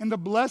 And the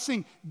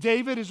blessing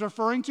David is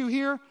referring to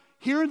here,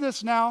 hear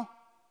this now.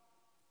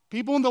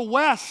 People in the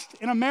West,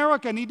 in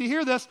America, need to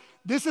hear this.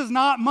 This is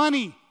not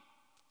money.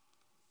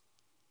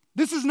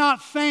 This is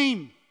not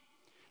fame.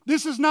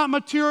 This is not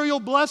material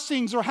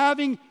blessings or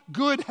having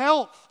good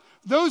health.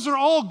 Those are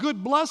all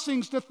good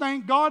blessings to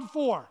thank God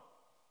for.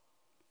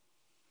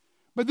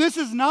 But this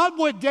is not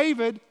what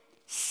David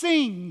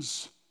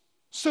sings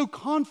so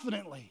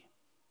confidently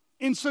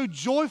and so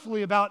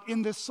joyfully about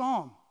in this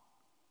psalm.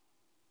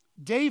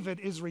 David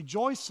is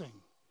rejoicing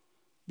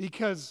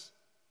because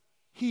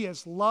he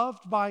is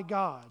loved by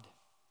God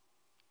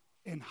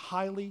and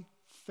highly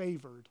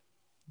favored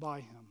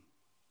by him.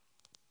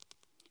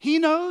 He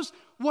knows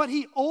what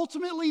he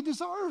ultimately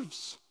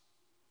deserves.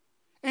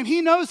 And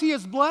he knows he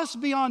is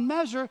blessed beyond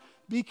measure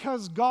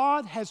because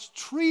God has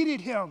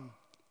treated him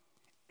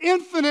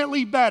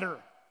infinitely better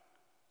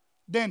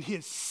than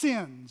his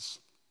sins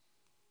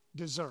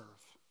deserve.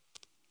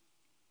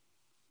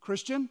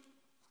 Christian,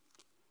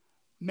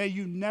 may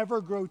you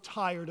never grow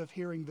tired of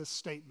hearing this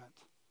statement.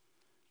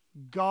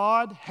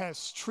 God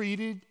has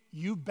treated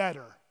you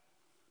better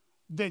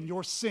than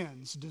your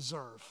sins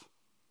deserve.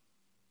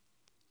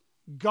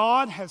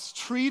 God has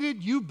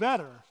treated you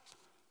better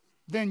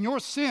than your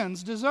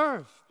sins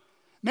deserve.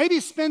 Maybe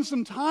spend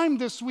some time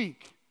this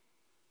week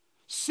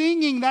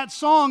singing that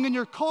song in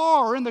your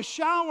car or in the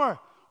shower.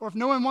 Or if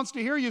no one wants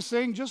to hear you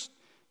sing, just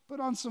put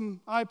on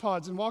some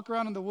iPods and walk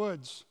around in the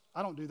woods.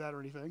 I don't do that or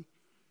anything.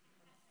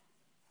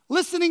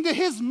 Listening to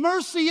His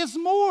mercy is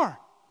more.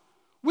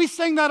 We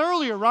sang that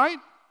earlier, right?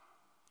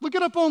 Look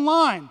it up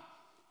online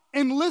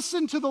and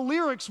listen to the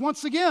lyrics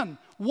once again.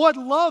 What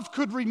love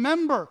could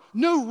remember,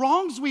 no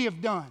wrongs we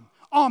have done.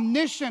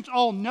 Omniscient,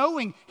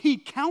 all-knowing, He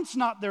counts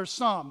not their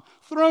sum.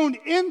 Thrown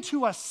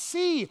into a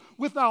sea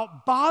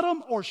without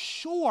bottom or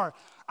shore.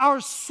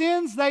 Our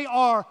sins, they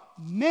are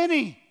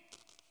many.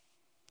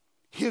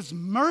 His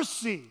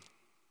mercy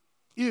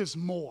is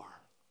more.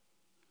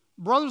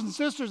 Brothers and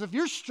sisters, if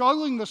you're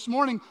struggling this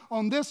morning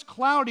on this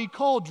cloudy,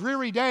 cold,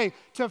 dreary day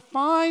to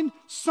find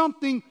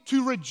something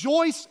to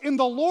rejoice in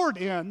the Lord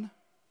in,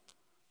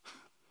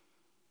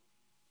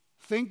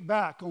 think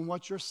back on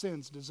what your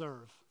sins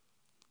deserve.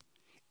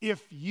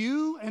 If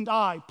you and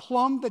I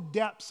plumb the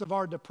depths of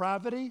our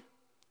depravity,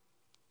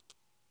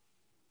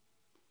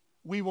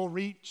 we will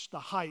reach the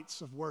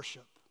heights of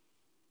worship.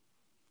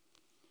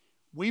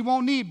 We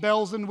won't need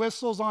bells and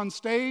whistles on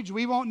stage.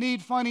 We won't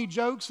need funny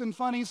jokes and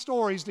funny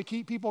stories to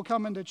keep people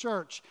coming to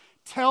church.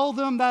 Tell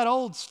them that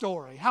old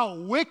story, how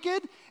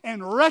wicked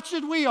and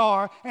wretched we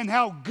are and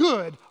how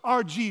good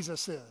our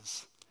Jesus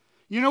is.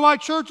 You know why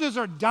churches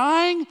are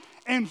dying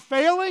and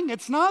failing?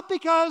 It's not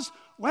because,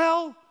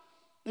 well,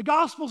 the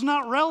gospel's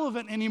not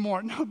relevant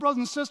anymore. No, brothers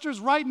and sisters,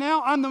 right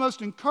now I'm the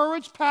most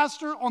encouraged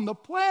pastor on the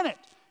planet,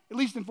 at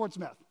least in Fort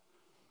Smith.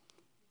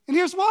 And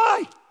here's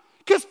why.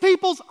 Because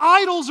people's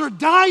idols are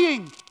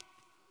dying.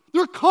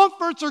 Their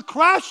comforts are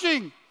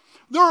crashing.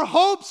 Their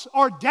hopes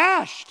are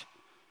dashed.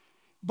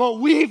 But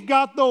we've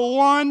got the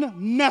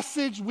one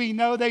message we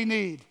know they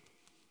need.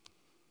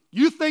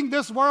 You think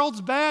this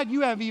world's bad?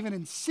 You haven't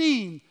even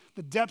seen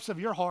the depths of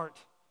your heart.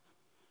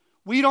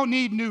 We don't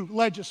need new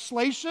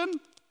legislation.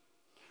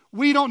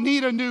 We don't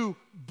need a new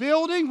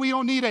building. We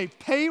don't need a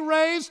pay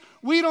raise.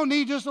 We don't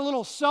need just a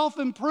little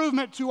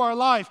self-improvement to our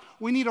life.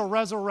 We need a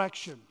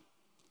resurrection.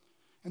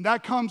 And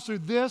that comes through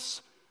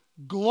this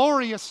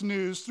glorious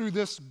news, through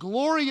this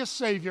glorious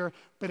Savior,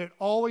 but it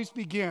always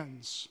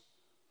begins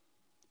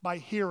by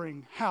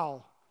hearing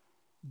how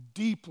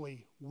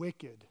deeply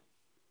wicked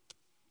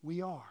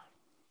we are.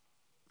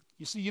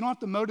 You see, you don't have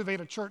to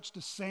motivate a church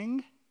to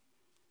sing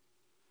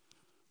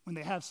when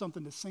they have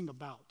something to sing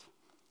about.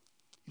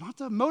 You don't have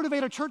to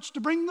motivate a church to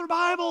bring their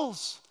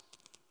Bibles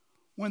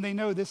when they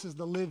know this is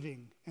the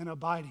living and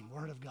abiding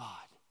Word of God.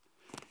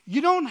 You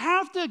don't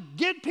have to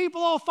get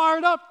people all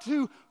fired up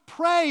to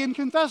pray and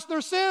confess their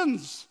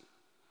sins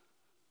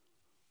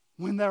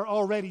when they're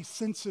already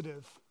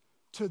sensitive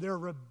to their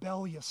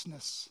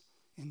rebelliousness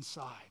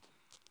inside.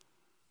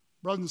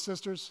 Brothers and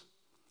sisters,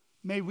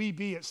 may we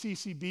be at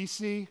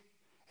CCBC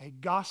a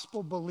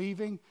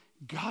gospel-believing,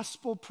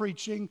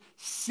 gospel-preaching,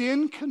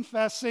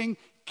 sin-confessing,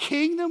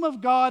 kingdom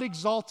of God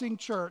exalting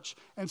church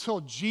until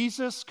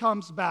Jesus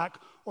comes back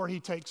or he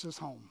takes us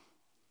home.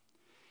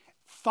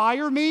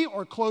 Fire me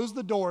or close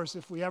the doors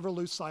if we ever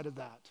lose sight of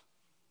that.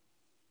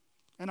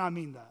 And I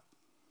mean that.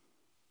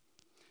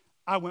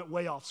 I went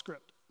way off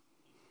script.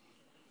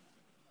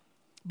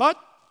 But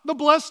the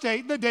blessed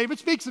state that David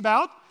speaks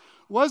about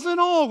wasn't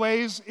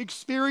always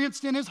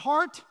experienced in his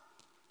heart.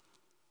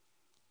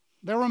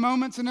 There were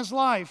moments in his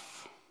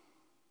life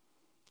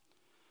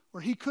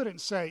where he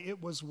couldn't say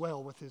it was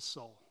well with his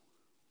soul.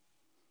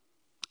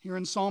 Here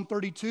in Psalm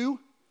 32,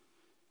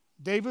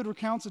 David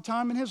recounts a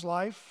time in his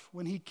life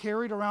when he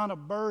carried around a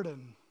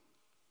burden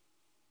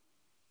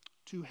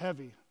too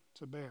heavy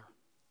to bear.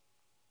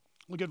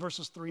 Look at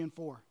verses 3 and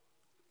 4.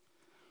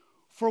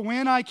 For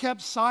when I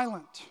kept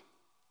silent,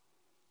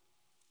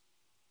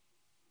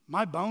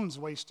 my bones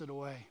wasted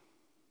away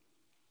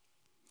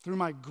through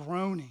my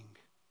groaning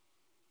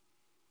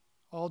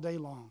all day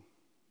long.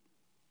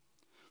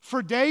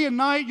 For day and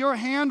night your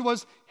hand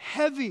was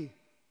heavy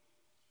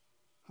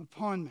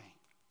upon me.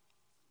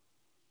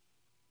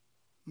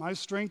 My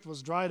strength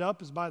was dried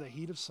up as by the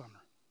heat of summer.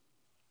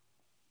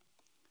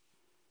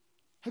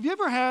 Have you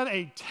ever had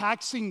a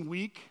taxing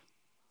week?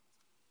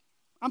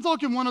 I'm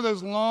talking one of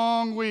those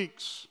long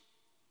weeks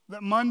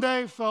that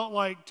Monday felt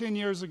like 10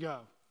 years ago.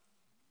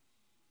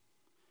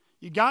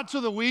 You got to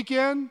the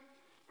weekend,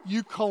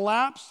 you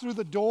collapsed through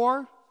the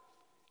door,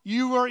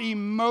 you were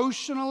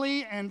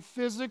emotionally and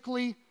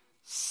physically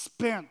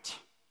spent.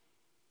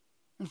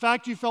 In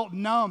fact, you felt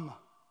numb.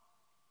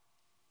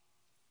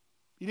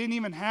 You didn't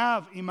even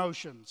have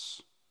emotions.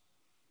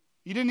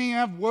 You didn't even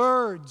have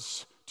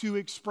words to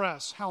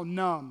express how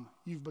numb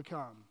you've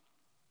become.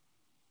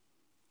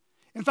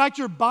 In fact,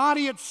 your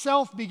body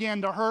itself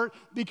began to hurt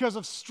because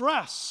of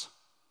stress.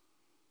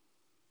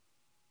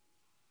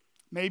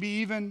 Maybe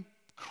even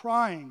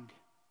crying.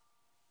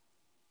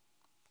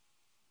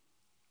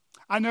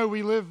 I know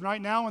we live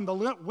right now in the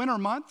winter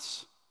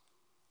months,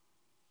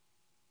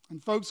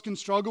 and folks can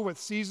struggle with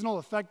seasonal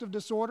affective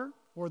disorder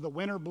or the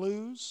winter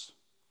blues.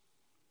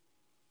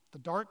 The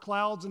dark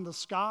clouds in the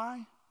sky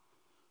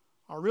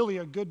are really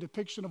a good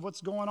depiction of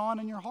what's going on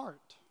in your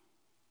heart.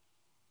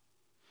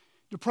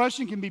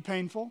 Depression can be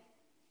painful,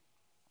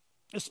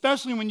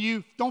 especially when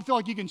you don't feel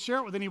like you can share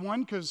it with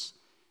anyone, because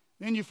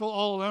then you feel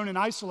all alone and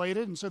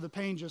isolated, and so the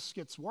pain just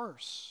gets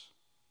worse.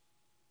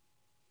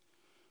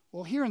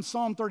 Well, here in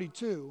Psalm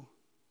 32,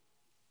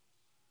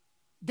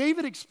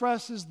 David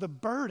expresses the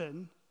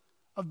burden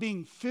of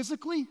being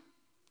physically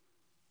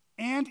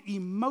and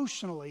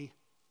emotionally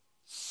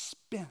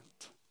spent.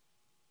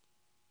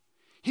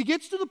 He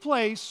gets to the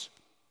place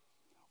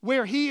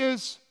where he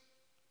is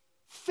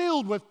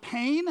filled with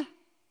pain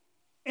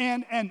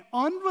and an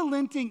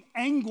unrelenting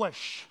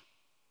anguish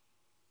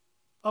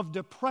of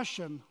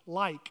depression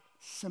like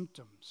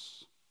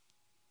symptoms.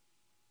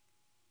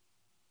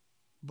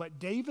 But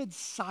David's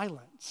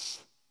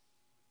silence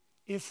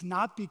is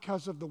not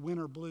because of the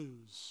winter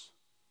blues.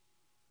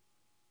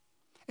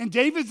 And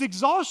David's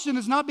exhaustion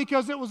is not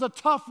because it was a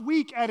tough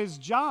week at his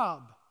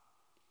job.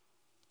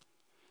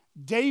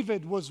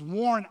 David was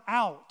worn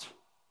out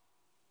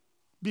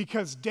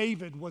because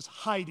David was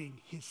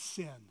hiding his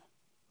sin.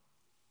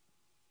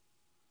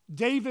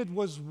 David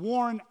was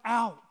worn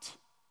out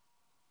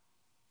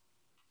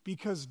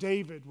because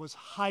David was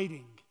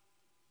hiding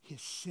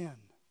his sin.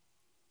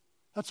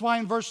 That's why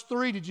in verse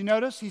 3, did you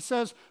notice? He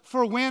says,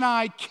 "For when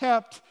I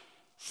kept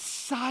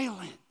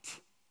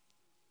silent,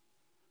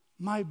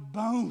 my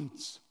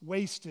bones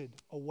wasted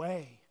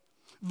away."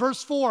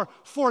 Verse 4,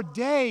 "For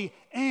day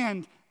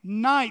and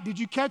night," did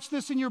you catch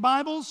this in your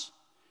Bibles?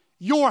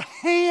 "Your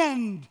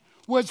hand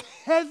was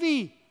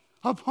heavy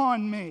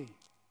upon me."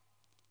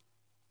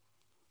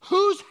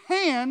 Whose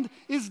hand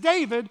is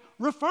David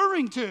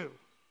referring to?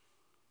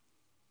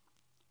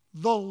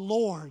 The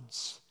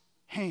Lord's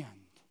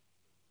hand.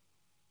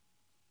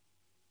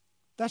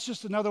 That's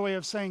just another way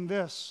of saying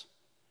this.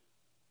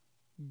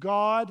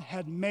 God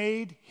had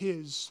made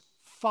his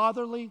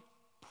fatherly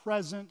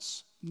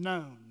presence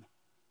known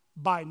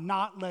by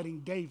not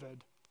letting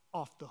David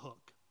off the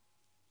hook.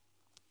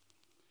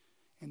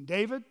 And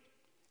David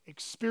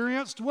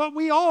experienced what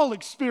we all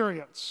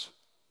experience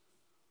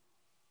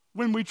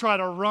when we try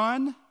to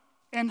run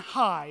and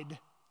hide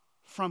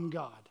from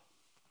God.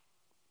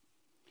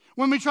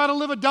 When we try to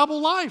live a double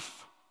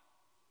life.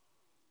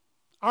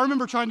 I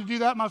remember trying to do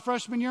that my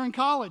freshman year in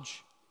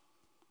college.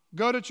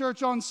 Go to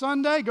church on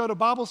Sunday, go to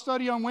Bible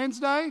study on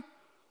Wednesday,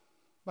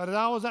 but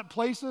I was at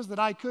places that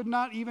I could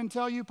not even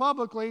tell you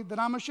publicly that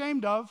I'm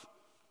ashamed of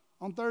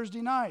on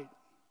Thursday night.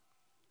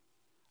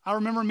 I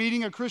remember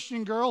meeting a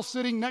Christian girl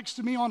sitting next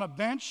to me on a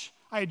bench.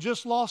 I had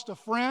just lost a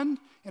friend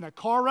in a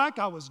car wreck.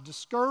 I was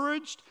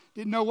discouraged,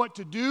 didn't know what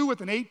to do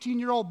with an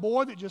 18-year-old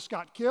boy that just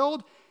got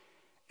killed.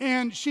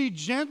 And she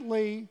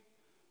gently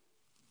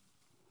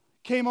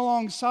came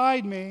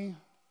alongside me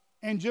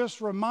and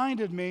just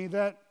reminded me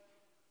that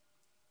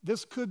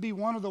this could be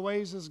one of the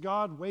ways as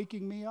God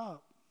waking me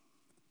up,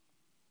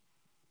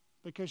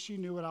 because she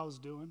knew what I was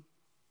doing.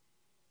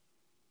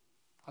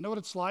 I know what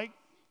it's like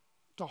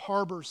to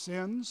harbor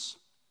sins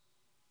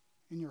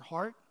in your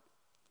heart,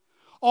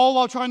 all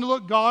while trying to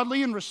look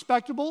godly and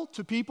respectable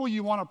to people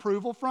you want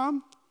approval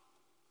from.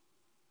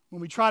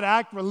 When we try to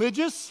act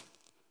religious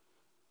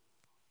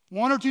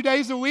 1 or 2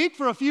 days a week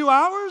for a few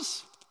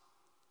hours,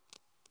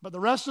 but the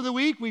rest of the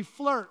week we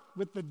flirt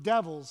with the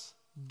devil's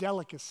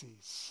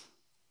delicacies.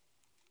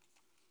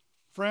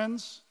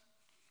 Friends,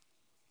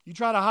 you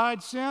try to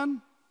hide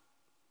sin,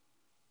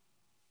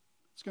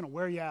 it's going to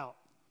wear you out.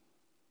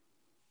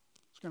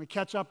 It's going to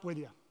catch up with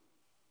you.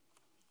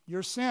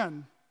 Your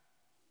sin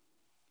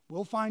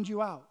will find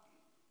you out,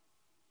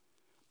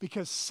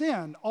 because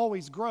sin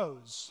always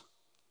grows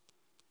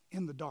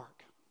in the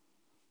dark.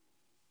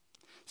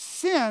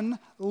 Sin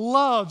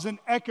loves an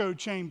echo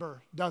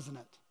chamber, doesn't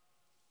it?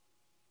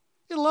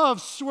 It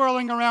loves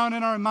swirling around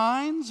in our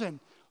minds and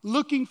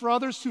looking for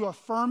others to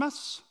affirm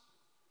us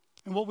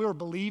and what we were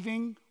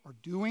believing or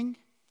doing.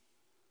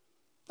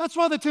 That's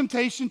why the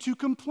temptation to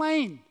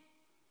complain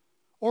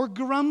or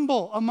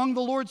grumble among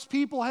the Lord's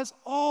people has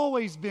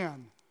always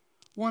been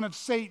one of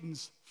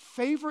Satan's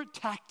favorite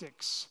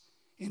tactics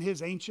in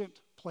his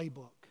ancient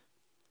playbook.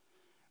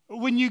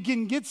 When you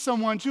can get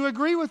someone to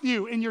agree with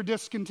you in your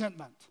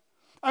discontentment,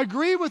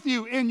 agree with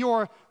you in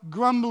your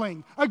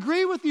grumbling,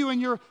 agree with you in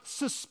your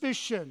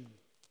suspicion.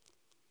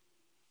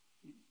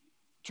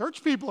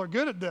 Church people are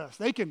good at this.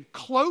 They can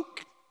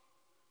cloak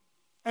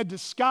a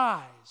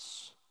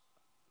disguise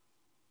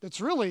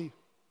that's really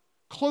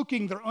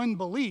cloaking their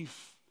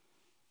unbelief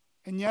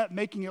and yet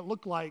making it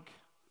look like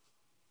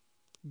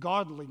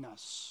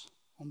godliness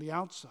on the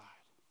outside.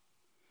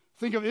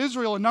 Think of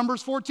Israel in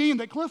Numbers 14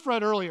 that Cliff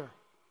read earlier.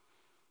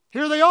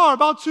 Here they are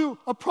about to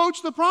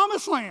approach the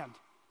promised land.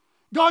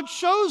 God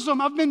shows them,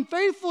 "I've been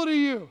faithful to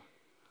you.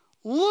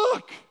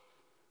 Look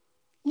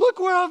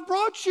where I've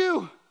brought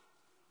you."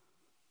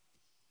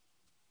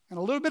 And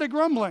a little bit of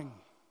grumbling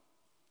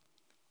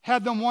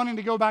had them wanting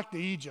to go back to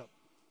Egypt.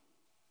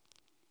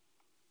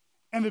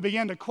 And they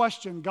began to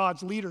question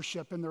God's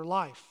leadership in their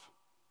life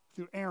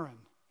through Aaron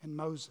and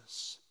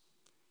Moses.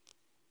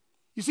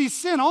 You see,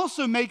 sin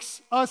also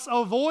makes us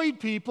avoid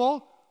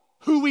people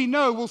who we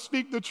know will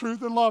speak the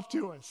truth and love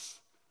to us.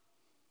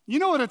 You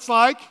know what it's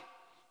like.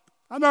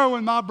 I know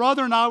when my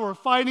brother and I were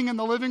fighting in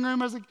the living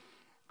room as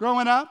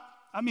growing up.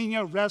 I mean,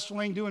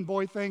 wrestling, doing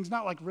boy things,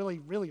 not like really,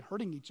 really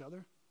hurting each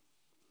other.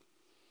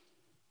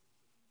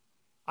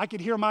 I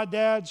could hear my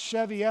dad's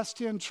Chevy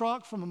S10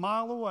 truck from a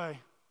mile away.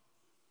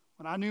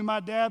 When I knew my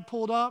dad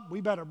pulled up,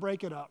 we better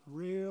break it up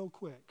real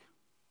quick.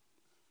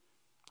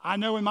 I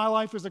know in my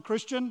life as a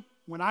Christian,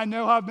 when I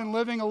know I've been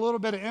living a little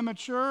bit of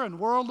immature and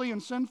worldly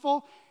and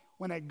sinful,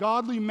 when a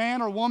godly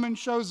man or woman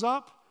shows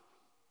up,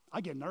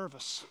 I get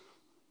nervous.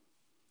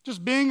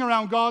 Just being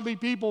around godly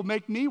people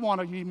make me want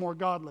to be more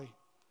godly.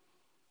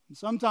 And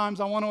sometimes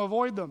I want to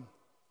avoid them.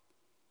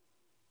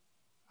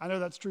 I know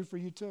that's true for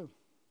you too.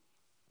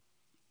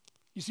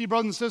 You see,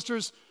 brothers and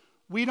sisters,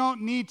 we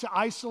don't need to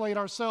isolate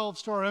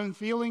ourselves to our own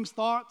feelings,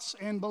 thoughts,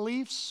 and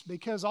beliefs,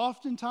 because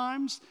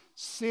oftentimes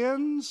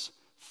sin's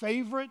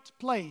favorite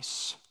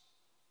place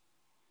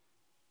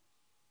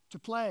to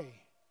play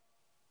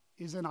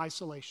is in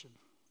isolation.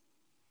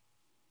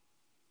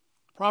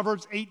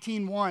 Proverbs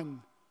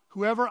 18:1,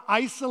 whoever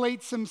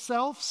isolates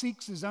himself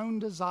seeks his own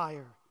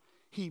desire.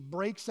 He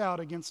breaks out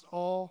against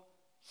all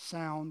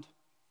sound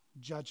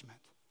judgment.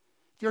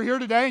 If you're here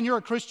today and you're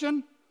a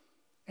Christian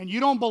and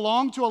you don't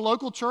belong to a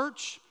local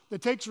church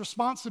that takes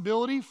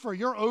responsibility for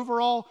your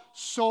overall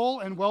soul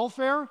and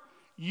welfare,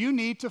 you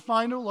need to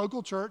find a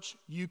local church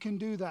you can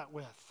do that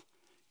with.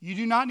 You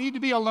do not need to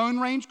be a Lone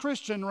Range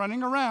Christian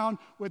running around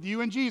with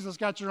you and Jesus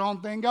got your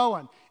own thing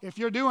going. If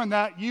you're doing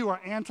that, you are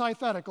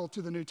antithetical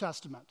to the New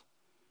Testament.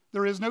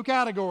 There is no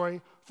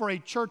category for a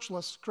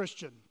churchless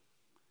Christian.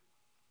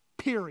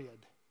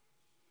 Period.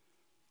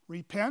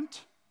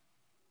 Repent,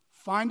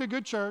 find a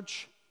good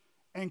church,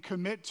 and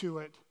commit to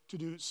it to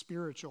do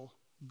spiritual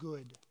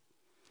good.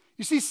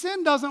 You see,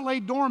 sin doesn't lay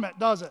dormant,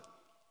 does it?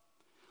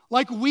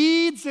 Like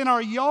weeds in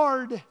our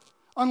yard,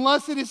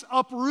 unless it is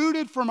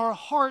uprooted from our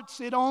hearts,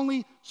 it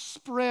only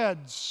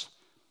spreads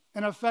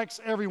and affects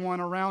everyone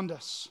around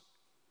us.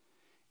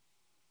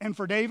 And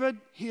for David,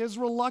 his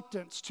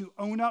reluctance to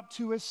own up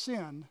to his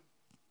sin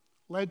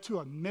led to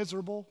a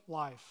miserable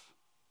life.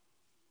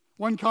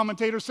 One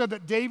commentator said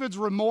that David's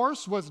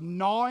remorse was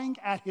gnawing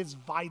at his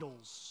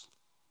vitals.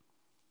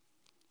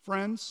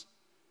 Friends,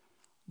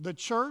 the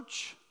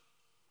church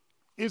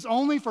is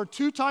only for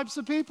two types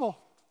of people.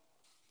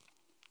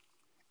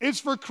 It's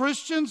for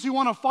Christians who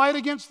want to fight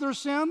against their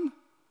sin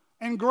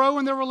and grow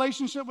in their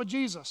relationship with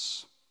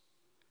Jesus.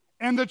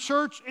 And the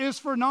church is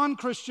for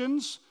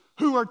non-Christians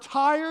who are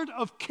tired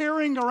of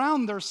carrying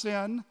around their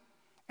sin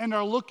and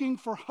are looking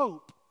for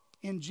hope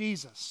in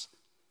Jesus.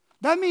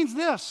 That means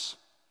this: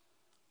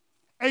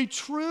 a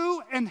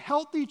true and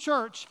healthy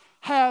church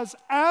has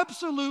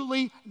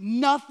absolutely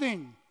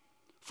nothing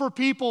for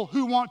people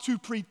who want to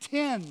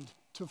pretend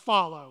to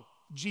follow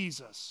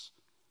Jesus.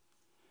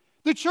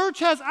 The church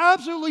has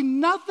absolutely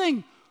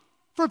nothing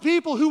for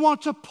people who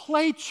want to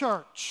play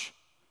church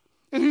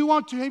and who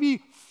want to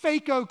be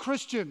fake-o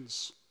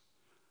Christians.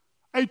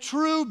 A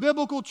true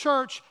biblical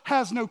church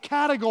has no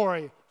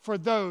category for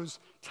those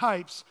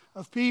types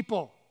of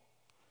people.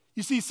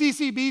 You see,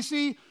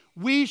 CCBC,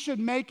 we should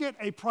make it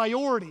a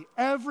priority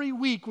every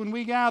week when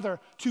we gather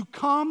to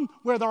come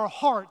with our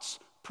hearts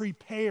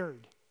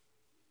prepared,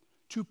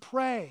 to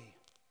pray,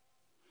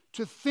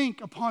 to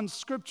think upon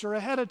Scripture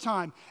ahead of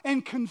time,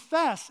 and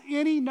confess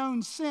any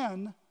known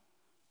sin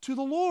to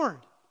the Lord.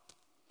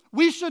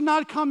 We should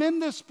not come in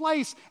this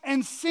place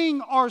and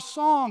sing our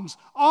songs,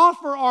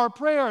 offer our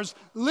prayers,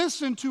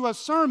 listen to a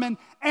sermon,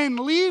 and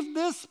leave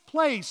this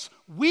place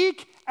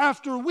week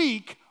after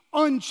week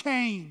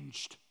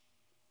unchanged.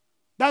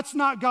 That's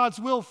not God's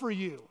will for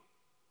you.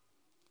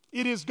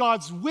 It is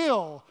God's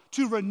will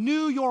to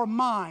renew your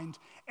mind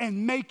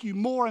and make you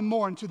more and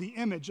more into the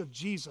image of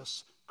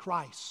Jesus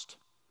Christ.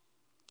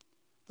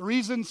 The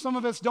reason some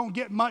of us don't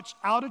get much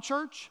out of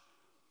church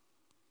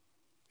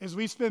is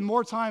we spend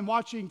more time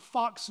watching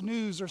Fox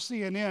News or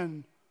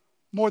CNN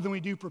more than we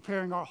do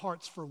preparing our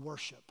hearts for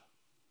worship.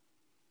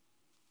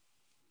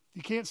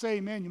 You can't say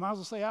amen, you might as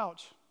well say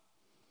ouch.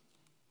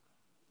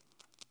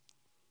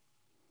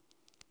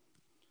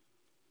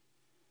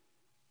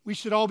 We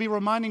should all be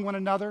reminding one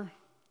another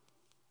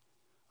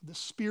of the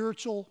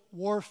spiritual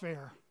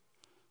warfare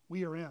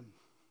we are in.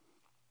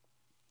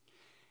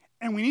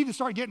 And we need to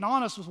start getting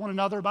honest with one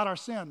another about our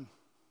sin.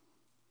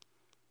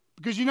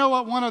 Because you know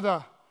what one of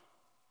the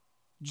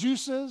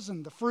juices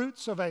and the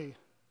fruits of a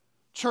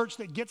church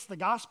that gets the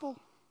gospel?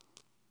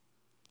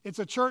 It's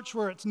a church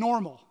where it's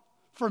normal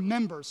for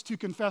members to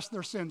confess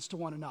their sins to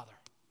one another.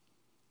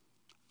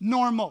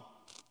 Normal.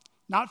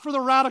 Not for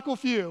the radical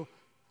few.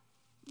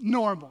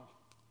 Normal.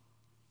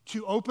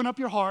 To open up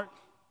your heart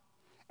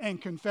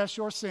and confess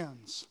your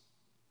sins.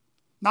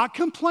 Not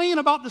complain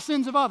about the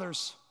sins of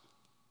others,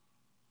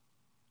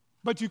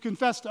 but to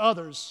confess to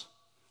others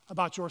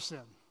about your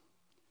sin.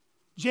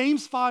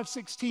 James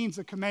 5:16 is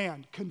a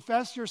command.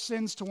 Confess your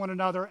sins to one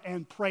another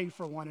and pray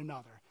for one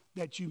another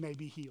that you may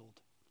be healed.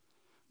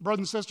 Brothers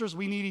and sisters,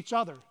 we need each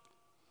other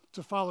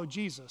to follow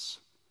Jesus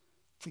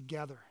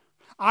together.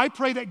 I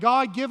pray that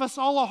God give us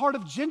all a heart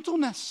of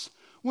gentleness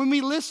when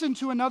we listen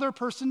to another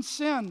person's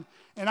sin.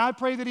 And I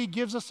pray that He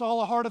gives us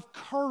all a heart of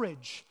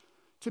courage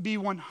to be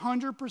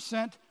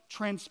 100%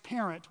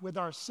 transparent with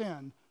our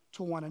sin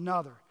to one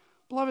another.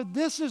 Beloved,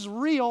 this is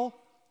real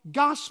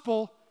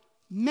gospel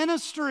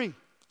ministry.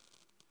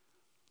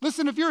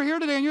 Listen, if you're here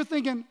today and you're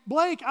thinking,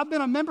 Blake, I've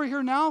been a member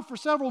here now for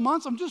several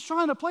months. I'm just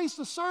trying a place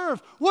to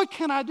serve. What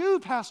can I do,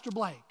 Pastor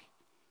Blake?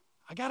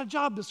 I got a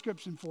job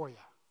description for you.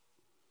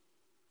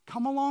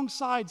 Come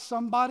alongside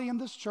somebody in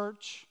this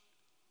church.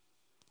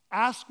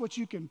 Ask what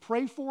you can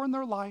pray for in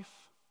their life.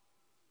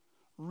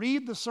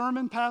 Read the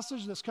sermon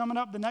passage that's coming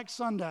up the next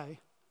Sunday.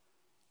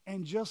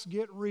 And just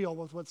get real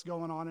with what's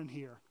going on in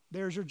here.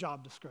 There's your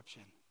job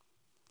description.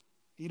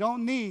 You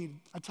don't need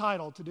a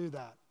title to do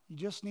that. You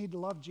just need to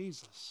love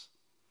Jesus.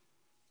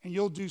 And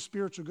you'll do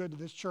spiritual good to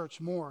this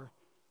church more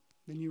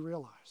than you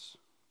realize.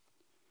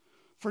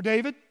 For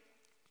David,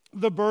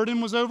 the burden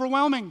was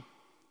overwhelming.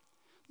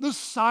 The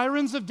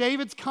sirens of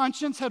David's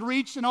conscience had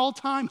reached an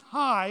all-time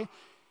high,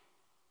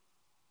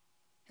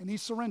 and he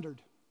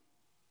surrendered.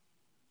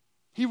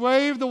 He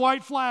waved the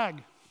white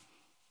flag.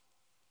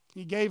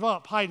 He gave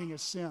up hiding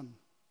his sin.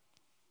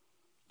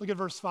 Look at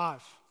verse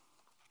 5.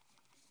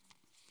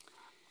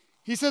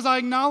 He says, I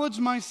acknowledge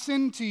my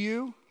sin to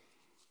you,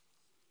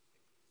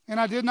 and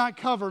I did not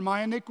cover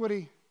my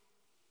iniquity.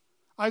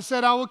 I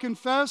said, I will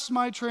confess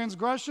my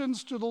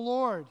transgressions to the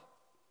Lord,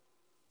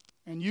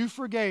 and you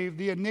forgave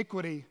the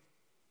iniquity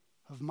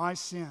of my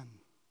sin.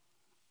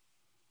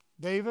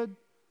 David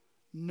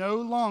no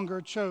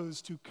longer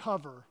chose to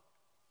cover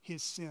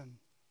his sin.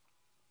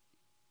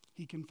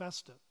 He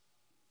confessed it.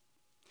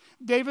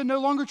 David no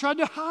longer tried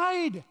to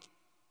hide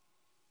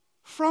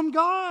from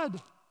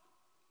God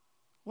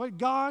what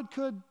God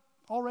could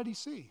already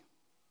see.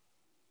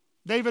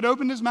 David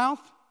opened his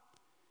mouth.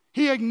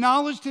 He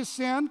acknowledged his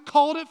sin,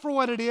 called it for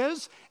what it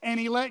is, and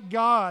he let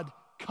God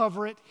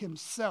cover it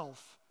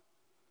himself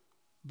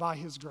by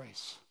his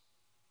grace.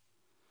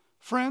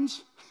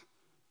 Friends,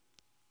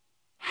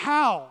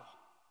 how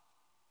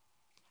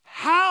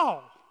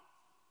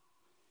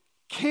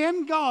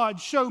can God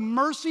show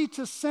mercy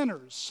to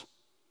sinners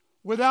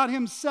without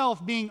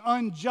himself being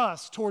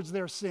unjust towards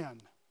their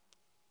sin?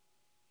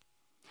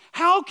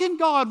 How can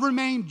God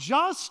remain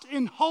just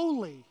and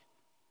holy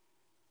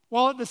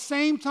while at the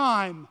same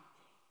time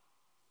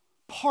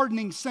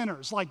pardoning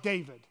sinners like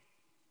David,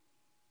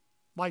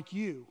 like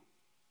you,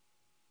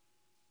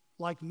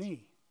 like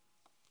me?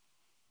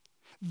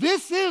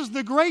 This is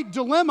the great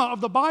dilemma of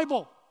the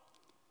Bible.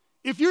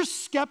 If you're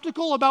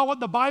skeptical about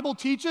what the Bible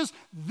teaches,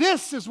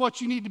 this is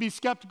what you need to be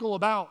skeptical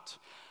about.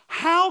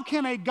 How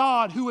can a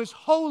God who is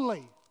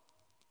holy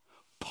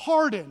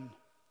pardon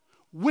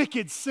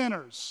wicked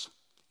sinners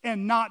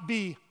and not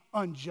be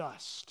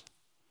unjust?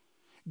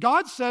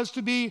 God says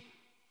to be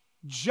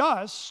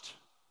just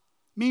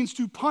means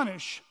to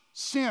punish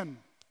sin.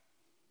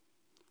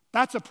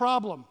 That's a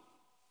problem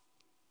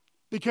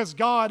because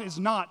God is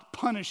not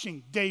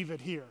punishing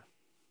David here.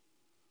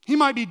 He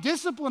might be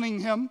disciplining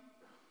him,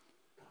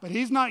 but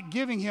he's not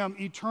giving him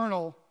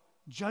eternal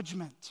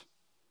judgment.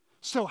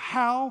 So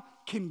how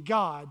can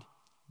God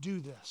do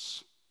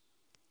this?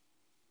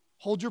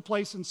 Hold your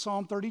place in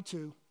Psalm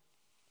 32.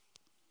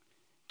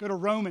 Go to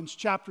Romans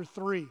chapter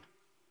 3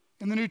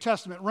 in the New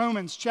Testament.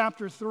 Romans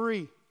chapter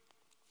 3.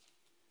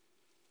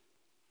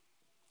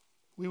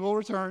 We will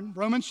return.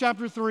 Romans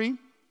chapter 3.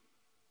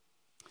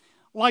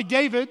 Like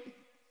David,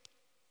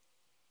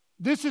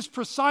 this is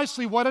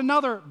precisely what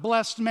another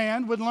blessed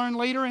man would learn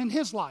later in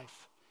his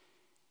life.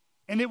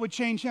 And it would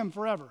change him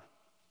forever.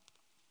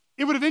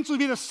 It would eventually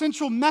be the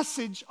central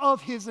message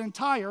of his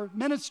entire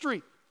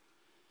ministry.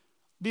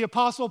 The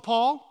Apostle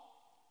Paul,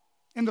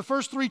 in the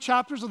first 3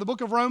 chapters of the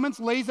book of Romans,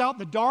 lays out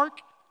the dark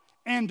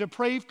and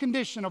depraved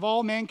condition of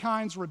all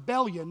mankind's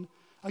rebellion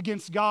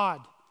against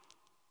God.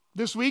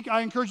 This week,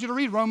 I encourage you to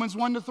read Romans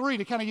 1-3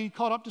 to kind of get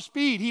caught up to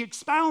speed. He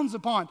expounds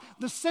upon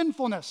the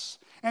sinfulness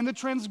and the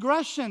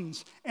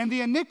transgressions and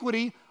the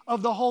iniquity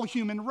of the whole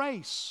human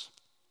race.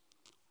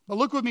 But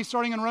look with me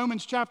starting in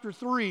Romans chapter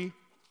 3,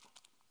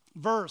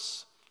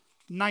 verse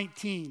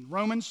 19.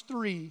 Romans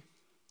 3,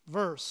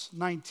 verse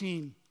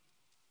 19.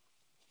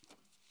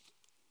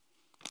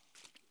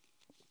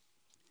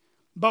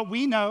 But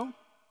we know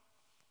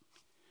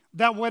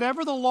that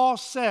whatever the law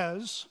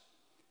says,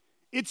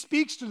 it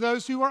speaks to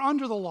those who are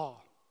under the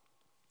law,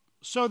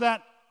 so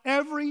that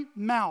every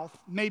mouth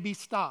may be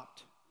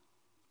stopped,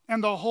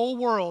 and the whole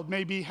world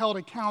may be held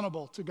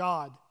accountable to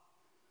God.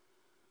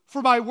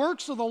 For by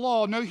works of the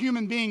law, no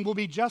human being will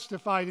be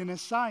justified in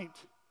his sight,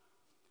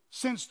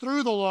 since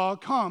through the law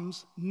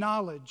comes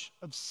knowledge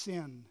of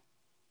sin.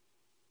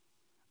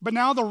 But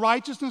now the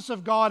righteousness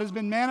of God has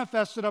been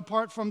manifested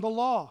apart from the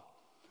law,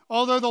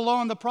 although the law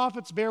and the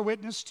prophets bear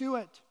witness to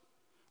it.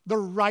 The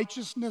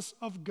righteousness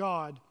of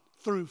God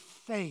through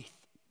faith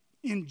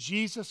in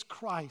Jesus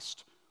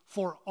Christ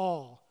for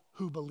all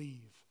who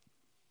believe.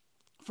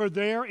 For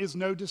there is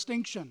no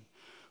distinction,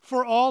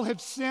 for all have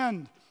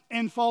sinned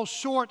and fall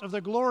short of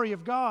the glory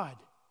of God,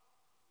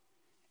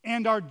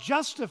 and are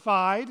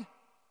justified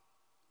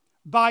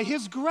by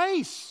his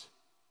grace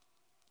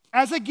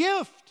as a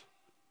gift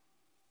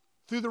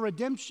through the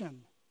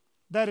redemption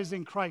that is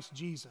in Christ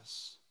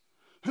Jesus,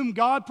 whom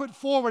God put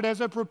forward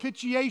as a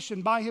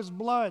propitiation by his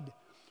blood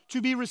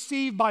to be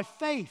received by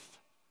faith.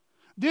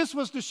 This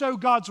was to show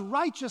God's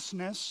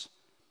righteousness,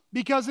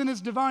 because in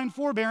his divine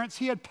forbearance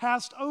he had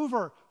passed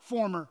over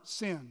former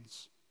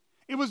sins.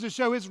 It was to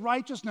show his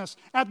righteousness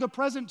at the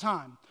present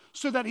time,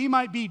 so that he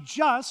might be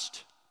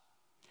just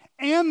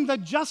and the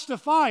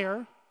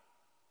justifier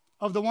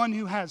of the one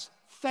who has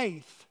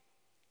faith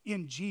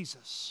in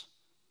Jesus.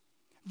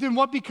 Then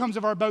what becomes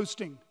of our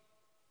boasting?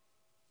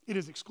 It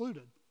is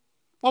excluded.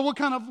 Well, what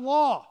kind of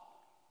law?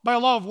 By a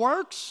law of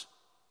works?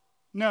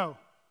 No,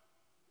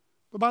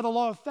 but by the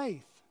law of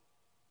faith.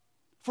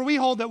 For we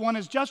hold that one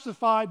is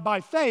justified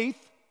by faith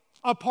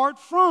apart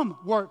from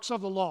works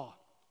of the law.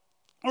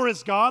 Or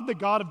is God the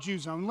God of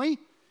Jews only?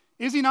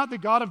 Is he not the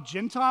God of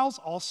Gentiles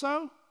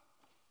also?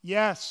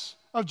 Yes,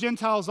 of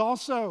Gentiles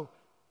also,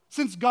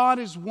 since God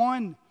is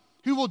one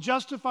who will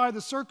justify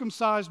the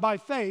circumcised by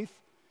faith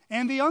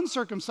and the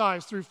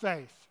uncircumcised through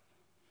faith.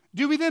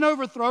 Do we then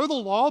overthrow the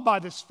law by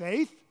this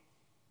faith?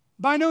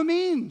 By no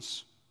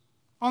means.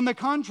 On the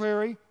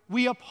contrary,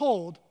 we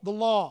uphold the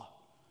law.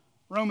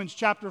 Romans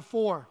chapter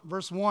 4,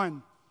 verse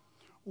 1.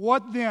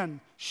 What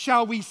then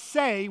shall we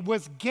say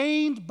was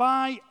gained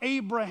by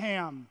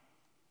Abraham,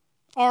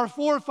 our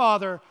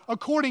forefather,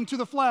 according to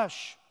the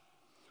flesh?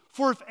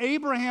 For if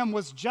Abraham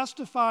was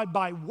justified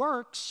by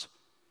works,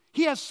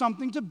 he has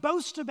something to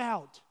boast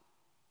about,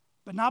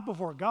 but not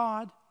before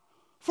God.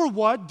 For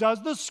what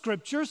does the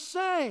Scripture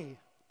say?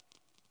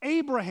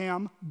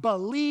 Abraham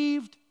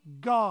believed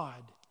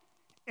God,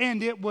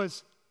 and it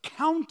was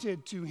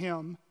counted to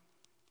him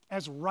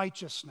as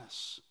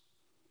righteousness.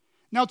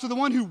 Now, to the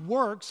one who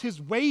works,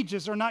 his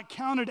wages are not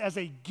counted as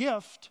a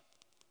gift,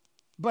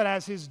 but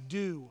as his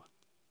due.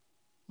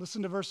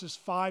 Listen to verses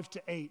 5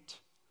 to 8.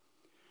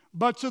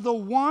 But to the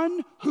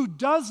one who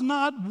does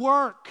not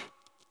work,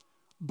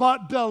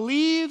 but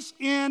believes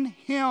in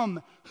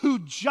him who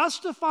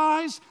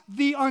justifies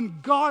the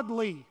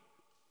ungodly,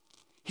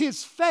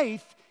 his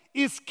faith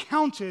is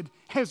counted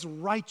as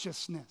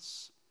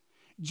righteousness.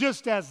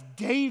 Just as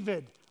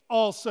David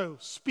also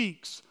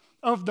speaks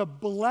of the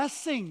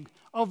blessing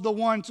of the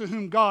one to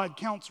whom God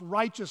counts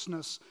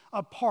righteousness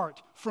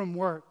apart from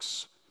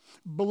works.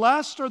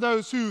 Blessed are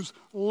those whose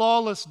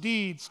lawless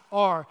deeds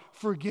are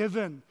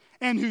forgiven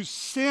and whose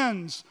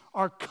sins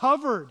are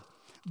covered.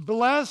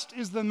 Blessed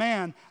is the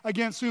man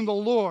against whom the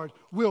Lord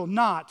will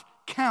not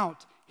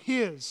count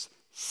his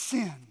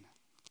sin.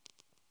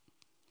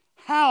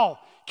 How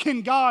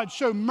can God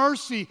show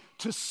mercy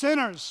to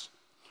sinners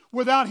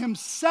without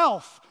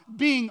himself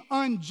being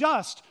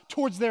unjust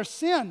towards their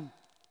sin?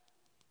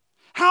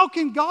 How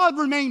can God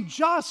remain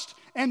just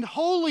and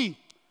holy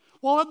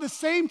while at the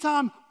same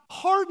time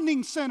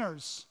pardoning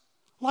sinners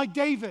like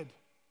David,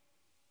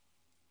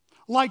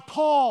 like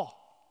Paul,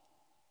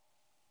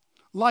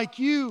 like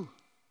you,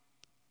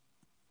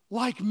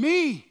 like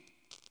me?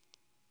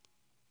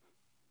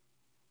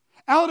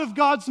 Out of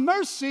God's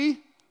mercy,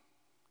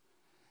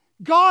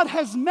 God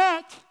has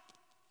met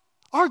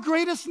our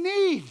greatest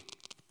need.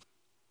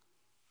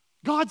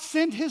 God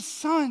sent his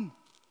Son,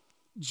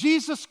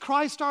 Jesus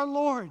Christ our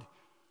Lord,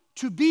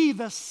 to be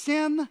the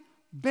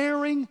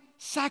sin-bearing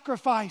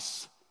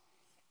sacrifice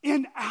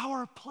in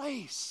our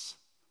place.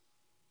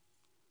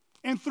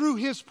 And through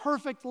his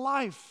perfect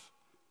life,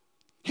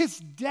 his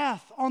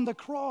death on the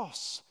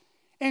cross,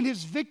 and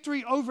his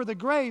victory over the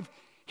grave,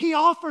 he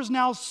offers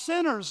now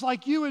sinners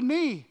like you and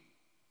me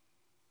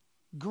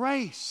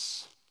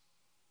grace,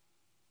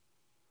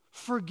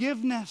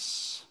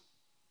 forgiveness,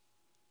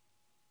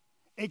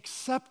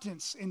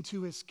 acceptance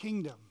into his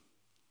kingdom.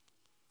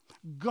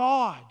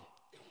 God,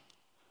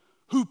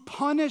 who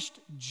punished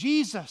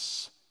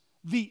Jesus,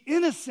 the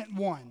innocent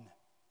one,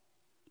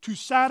 to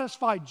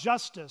satisfy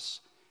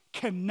justice,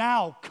 can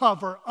now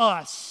cover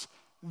us,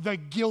 the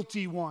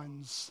guilty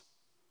ones,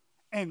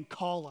 and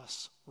call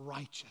us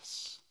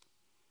righteous.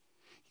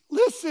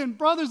 Listen,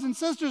 brothers and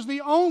sisters,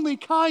 the only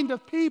kind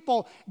of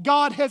people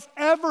God has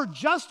ever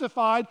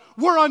justified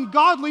were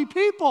ungodly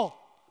people.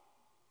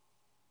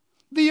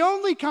 The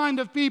only kind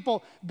of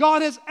people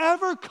God has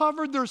ever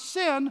covered their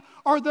sin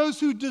are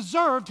those who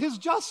deserved his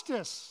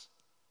justice.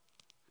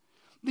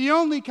 The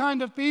only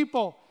kind of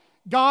people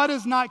God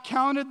has not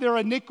counted their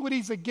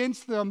iniquities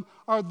against them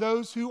are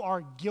those who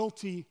are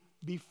guilty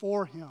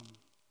before him.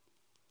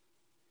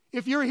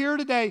 If you're here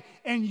today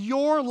and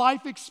your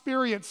life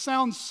experience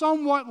sounds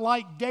somewhat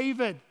like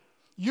David,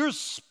 you're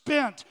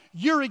spent,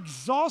 you're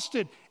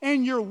exhausted,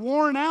 and you're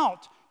worn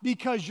out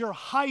because you're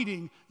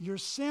hiding your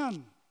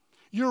sin.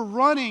 You're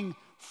running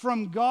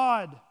from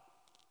God.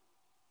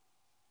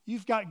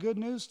 You've got good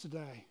news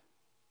today.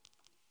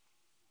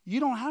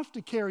 You don't have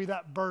to carry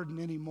that burden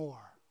anymore.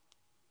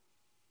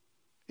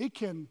 It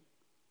can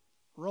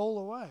roll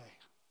away,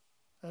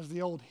 as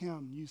the old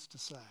hymn used to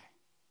say.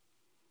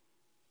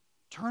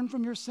 Turn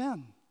from your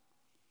sin.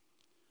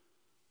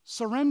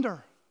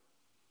 Surrender.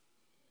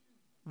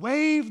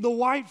 Wave the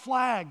white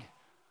flag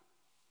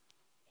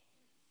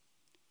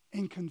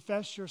and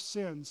confess your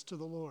sins to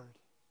the Lord.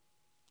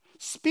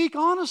 Speak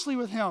honestly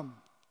with him.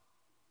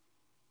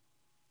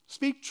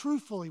 Speak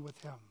truthfully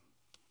with him.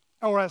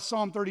 Or as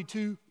Psalm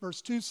 32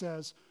 verse 2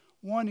 says,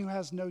 one who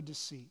has no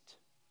deceit.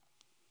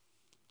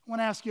 I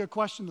want to ask you a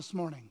question this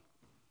morning.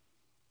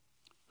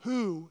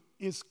 Who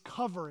is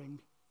covering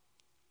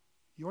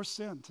your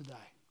sin today?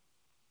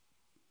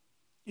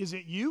 Is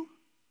it you?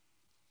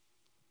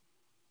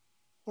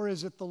 Or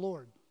is it the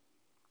Lord?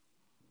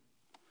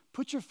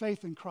 Put your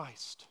faith in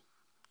Christ,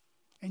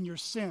 and your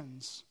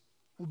sins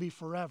will be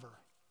forever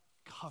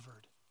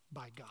covered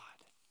by God.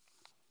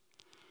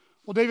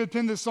 Well, David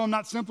penned this psalm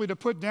not simply to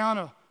put down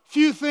a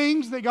few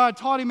things that God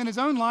taught him in his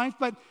own life,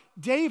 but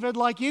David,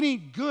 like any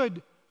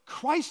good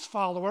Christ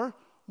follower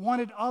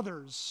wanted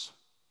others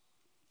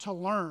to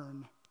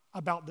learn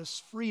about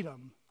this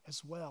freedom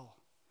as well.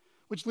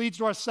 Which leads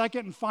to our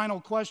second and final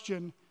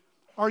question.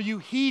 Are you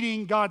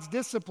heeding God's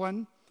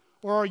discipline,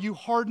 or are you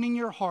hardening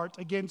your heart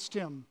against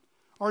Him?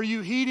 Are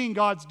you heeding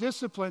God's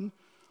discipline,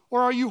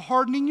 or are you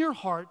hardening your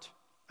heart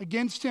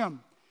against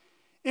Him?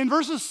 In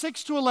verses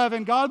 6 to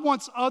 11, David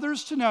wants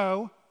others to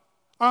know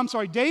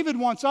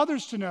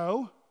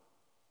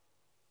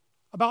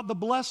about the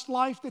blessed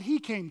life that he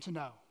came to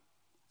know.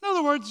 In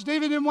other words,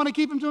 David didn't want to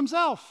keep him to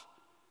himself.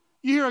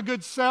 You hear a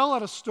good sale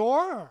at a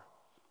store,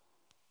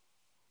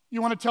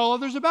 you want to tell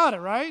others about it,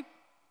 right?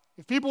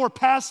 If people were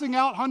passing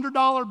out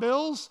 $100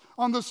 bills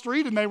on the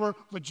street and they were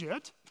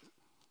legit,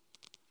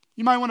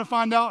 you might want to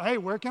find out, hey,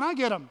 where can I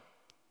get them?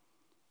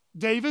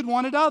 David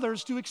wanted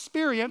others to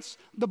experience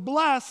the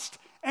blessed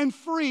and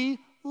free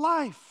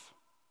life.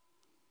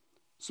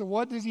 So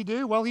what does he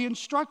do? Well, he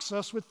instructs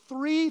us with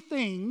 3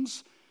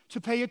 things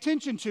to pay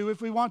attention to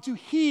if we want to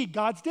heed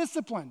God's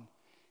discipline,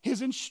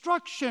 His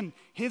instruction,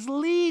 His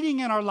leading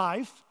in our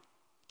life,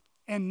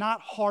 and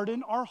not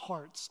harden our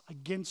hearts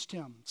against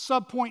Him.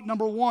 Subpoint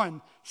number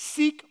 1,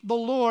 seek the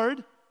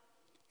Lord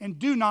and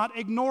do not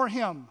ignore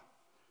Him.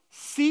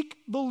 Seek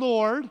the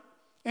Lord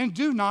and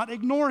do not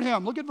ignore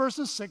Him. Look at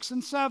verses 6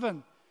 and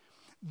 7.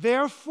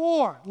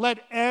 Therefore, let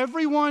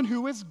everyone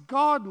who is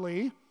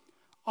godly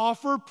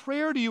offer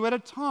prayer to you at a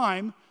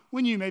time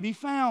when you may be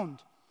found.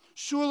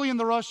 Surely in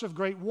the rush of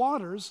great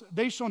waters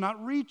they shall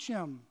not reach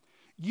him.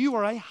 You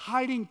are a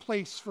hiding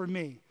place for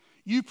me.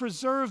 You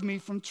preserve me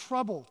from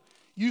trouble.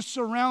 You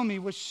surround me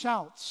with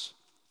shouts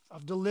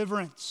of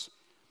deliverance.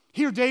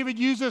 Here David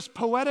uses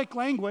poetic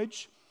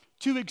language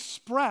to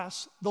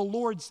express the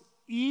Lord's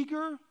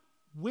eager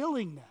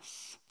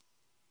willingness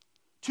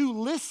to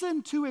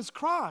listen to his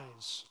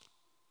cries,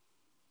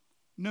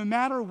 no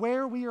matter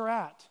where we are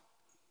at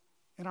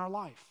in our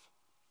life.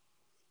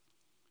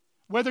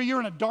 Whether you're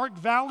in a dark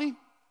valley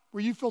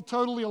where you feel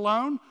totally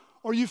alone,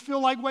 or you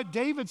feel like what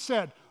David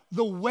said,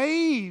 the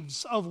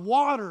waves of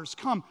waters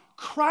come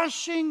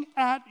crashing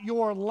at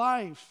your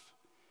life,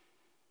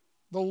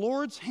 the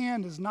Lord's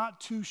hand is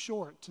not too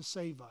short to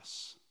save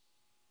us.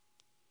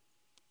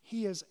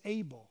 He is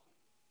able.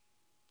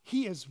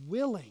 He is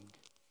willing.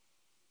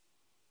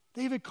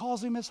 David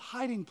calls him his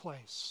hiding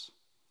place,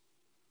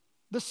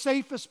 the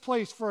safest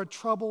place for a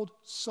troubled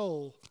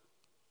soul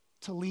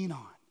to lean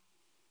on.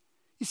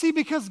 You see,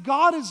 because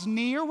God is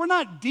near, we're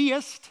not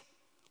deists.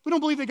 We don't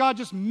believe that God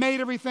just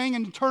made everything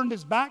and turned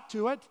his back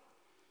to it.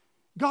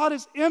 God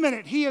is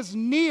immanent. He is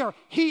near.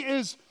 He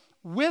is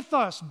with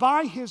us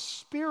by his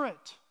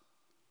Spirit.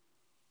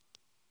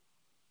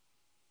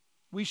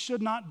 We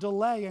should not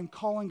delay in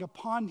calling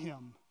upon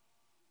him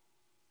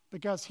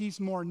because he's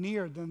more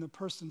near than the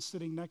person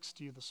sitting next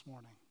to you this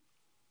morning.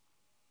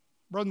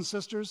 Brothers and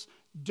sisters,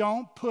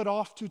 don't put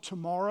off to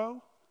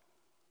tomorrow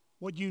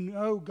what you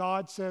know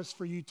God says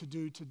for you to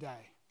do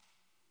today.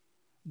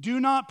 Do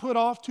not put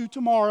off to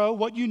tomorrow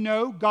what you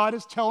know God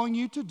is telling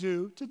you to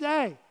do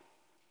today.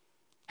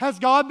 Has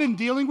God been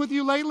dealing with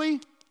you lately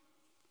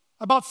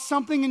about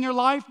something in your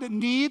life that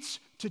needs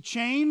to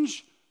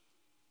change,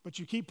 but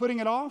you keep putting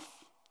it off?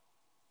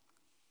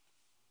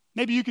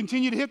 Maybe you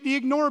continue to hit the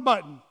ignore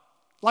button,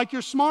 like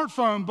your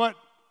smartphone, but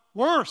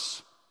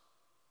worse,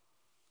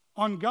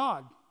 on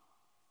God.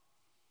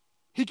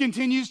 He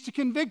continues to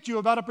convict you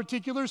about a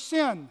particular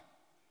sin,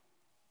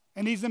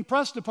 and he's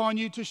impressed upon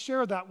you to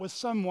share that with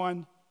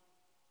someone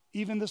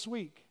even this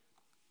week.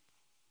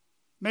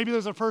 Maybe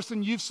there's a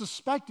person you've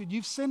suspected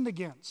you've sinned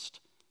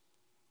against,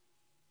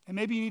 and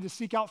maybe you need to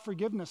seek out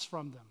forgiveness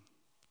from them.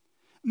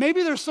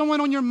 Maybe there's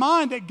someone on your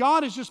mind that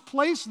God has just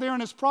placed there in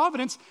his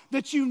providence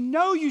that you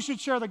know you should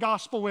share the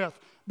gospel with,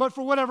 but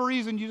for whatever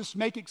reason you just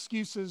make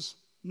excuses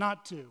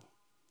not to.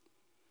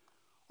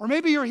 Or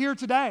maybe you're here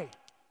today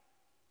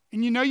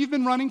and you know you've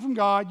been running from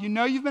God, you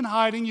know you've been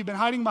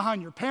hiding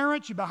behind your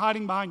parents, you've been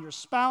hiding behind your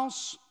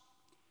spouse,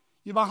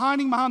 you've been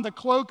hiding behind the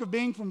cloak of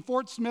being from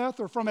Fort Smith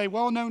or from a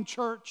well-known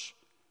church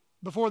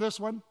before this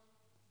one.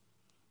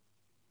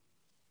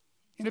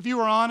 And if you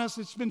were honest,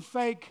 it's been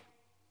fake.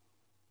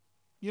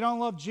 You don't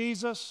love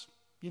Jesus.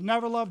 You've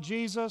never loved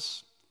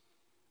Jesus.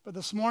 But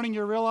this morning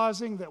you're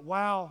realizing that,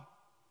 wow,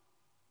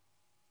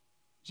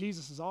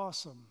 Jesus is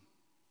awesome.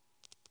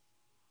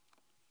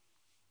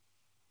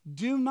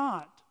 Do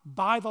not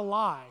buy the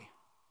lie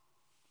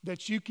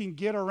that you can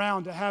get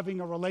around to having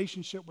a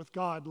relationship with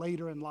God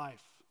later in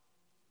life.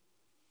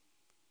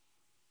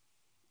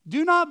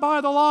 Do not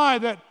buy the lie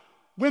that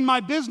when my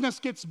business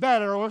gets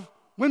better or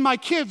when my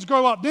kids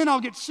grow up, then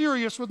I'll get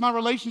serious with my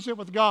relationship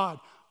with God.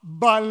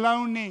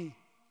 Baloney.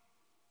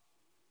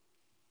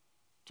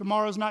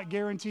 Tomorrow's not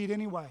guaranteed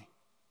anyway.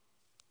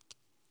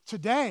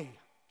 Today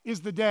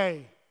is the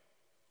day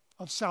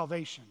of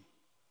salvation.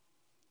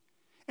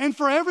 And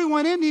for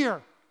everyone in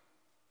here,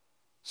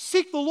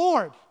 seek the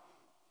Lord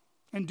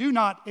and do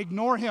not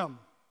ignore him.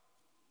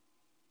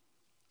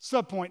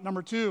 Subpoint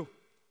number 2,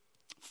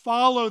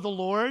 follow the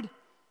Lord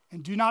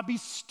and do not be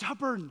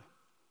stubborn.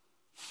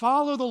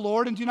 Follow the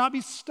Lord and do not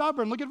be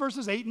stubborn. Look at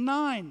verses 8 and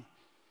 9.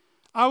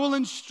 I will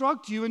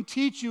instruct you and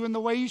teach you in the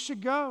way you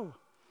should go.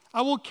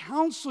 I will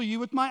counsel you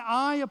with my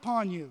eye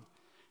upon you.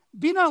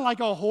 Be not like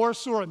a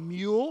horse or a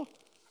mule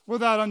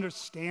without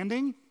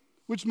understanding,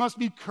 which must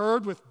be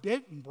curbed with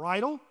bit and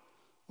bridle,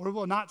 or it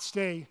will not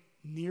stay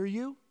near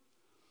you.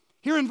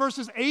 Here in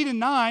verses 8 and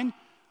 9,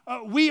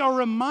 we are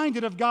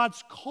reminded of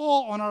God's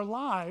call on our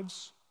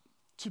lives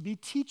to be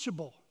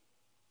teachable,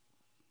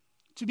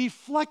 to be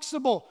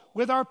flexible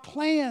with our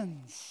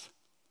plans,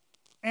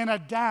 and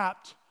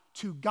adapt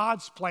to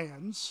God's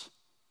plans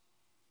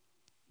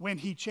when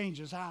He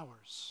changes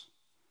ours.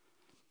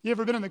 You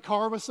ever been in the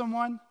car with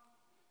someone?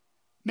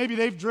 Maybe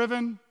they've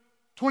driven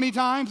 20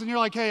 times and you're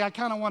like, hey, I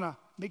kind of want to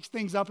mix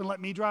things up and let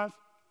me drive.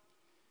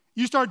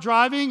 You start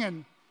driving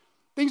and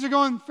things are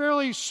going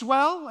fairly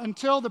swell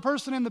until the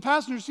person in the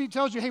passenger seat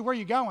tells you, hey, where are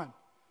you going?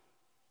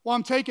 Well,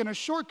 I'm taking a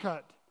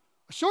shortcut.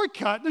 A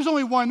shortcut? There's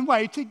only one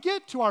way to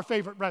get to our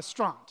favorite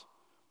restaurant.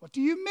 What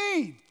do you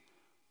mean?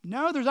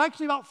 No, there's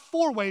actually about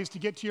 4 ways to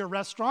get to your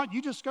restaurant.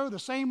 You just go the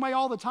same way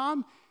all the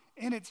time,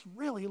 and it's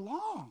really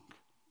long.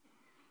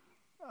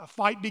 A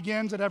fight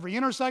begins at every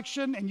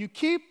intersection, and you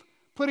keep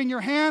putting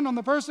your hand on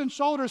the person's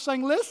shoulder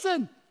saying,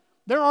 listen,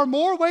 there are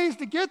more ways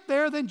to get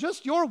there than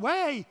just your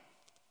way.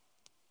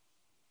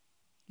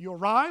 You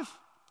arrive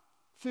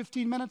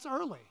 15 minutes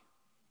early.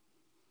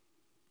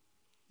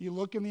 You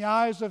look in the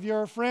eyes of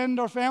your friend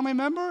or family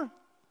member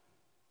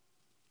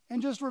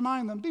and just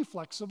remind them, be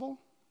flexible.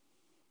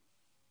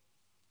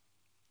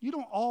 You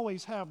don't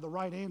always have the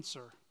right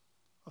answer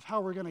of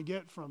how we're going to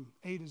get from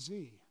A to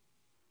Z.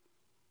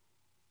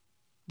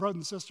 Brothers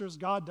and sisters,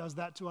 God does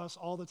that to us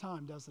all the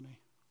time, doesn't He?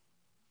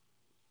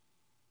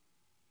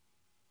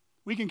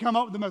 We can come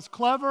up with the most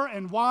clever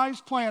and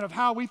wise plan of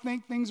how we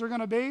think things are going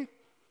to be.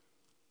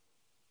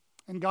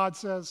 And God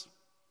says,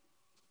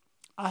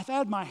 I've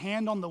had my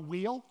hand on the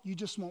wheel, you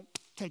just won't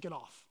take it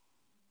off.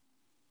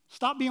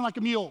 Stop being like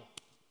a mule.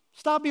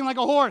 Stop being like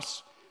a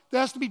horse that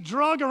has to be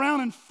dragged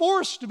around and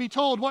forced to be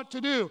told what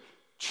to do.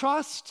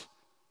 Trust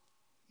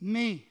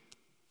me.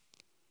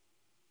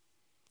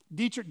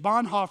 Dietrich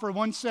Bonhoeffer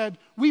once said,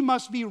 we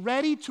must be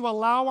ready to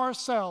allow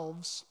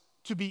ourselves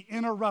to be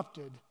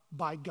interrupted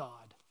by God.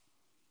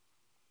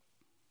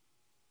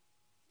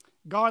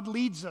 God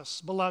leads us,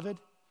 beloved,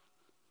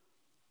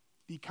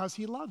 because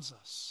He loves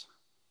us.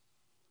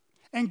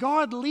 And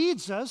God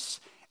leads us,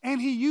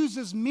 and He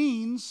uses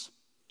means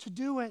to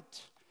do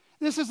it.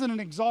 This isn't an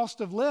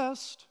exhaustive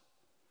list,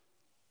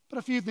 but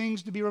a few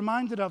things to be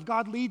reminded of.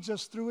 God leads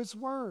us through His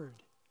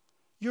Word.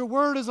 Your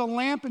Word is a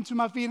lamp unto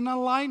my feet and a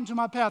light unto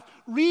my path.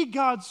 Read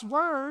God's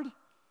Word,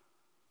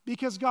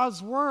 because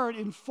God's Word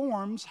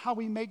informs how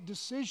we make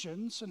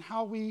decisions and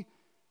how we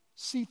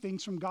see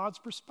things from God's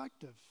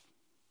perspective.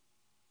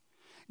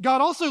 God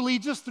also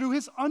leads us through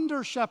His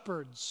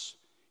under-shepherds,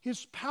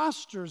 His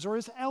pastors or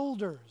His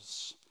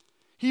elders.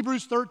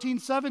 Hebrews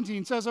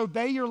 13:17 says,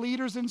 obey your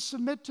leaders and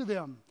submit to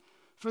them,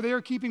 for they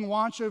are keeping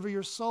watch over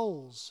your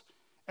souls,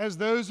 as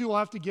those who will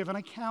have to give an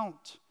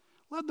account.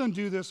 Let them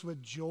do this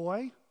with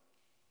joy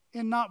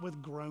and not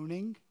with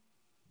groaning,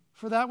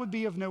 for that would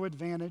be of no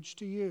advantage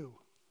to you.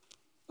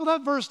 Well,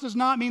 that verse does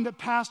not mean that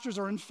pastors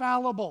are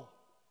infallible.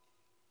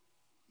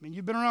 I mean,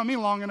 you've been around me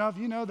long enough,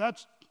 you know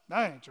that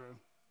ain't true.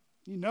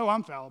 You know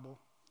I'm fallible.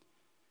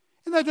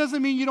 And that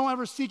doesn't mean you don't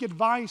ever seek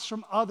advice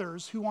from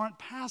others who aren't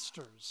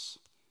pastors.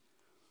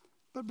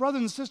 But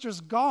brothers and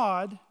sisters,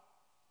 God,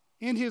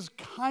 in His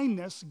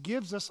kindness,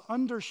 gives us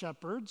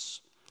under-shepherds,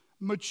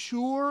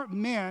 mature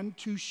men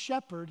to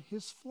shepherd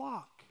His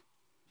flock.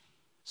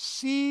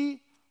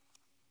 See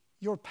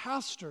your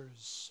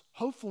pastors.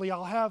 Hopefully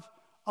I'll have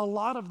a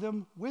lot of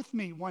them with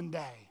me one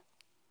day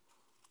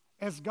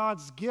as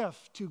God's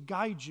gift to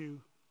guide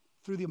you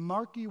through the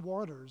murky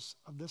waters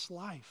of this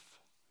life.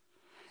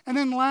 And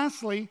then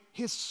lastly,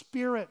 His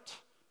Spirit.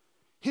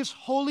 His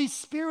Holy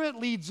Spirit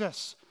leads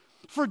us.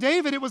 For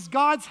David, it was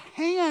God's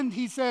hand,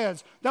 he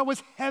says, that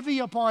was heavy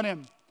upon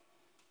him.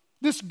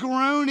 This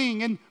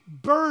groaning and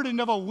burden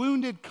of a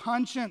wounded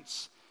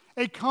conscience,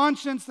 a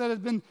conscience that has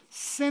been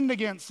sinned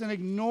against and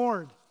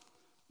ignored.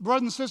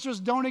 Brothers and sisters,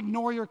 don't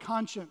ignore your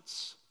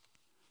conscience.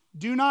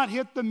 Do not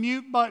hit the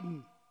mute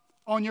button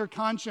on your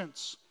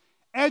conscience.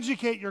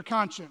 Educate your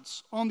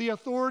conscience on the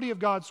authority of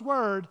God's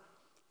Word,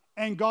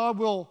 and God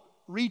will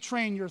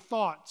retrain your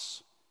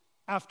thoughts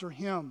after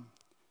Him.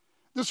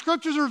 The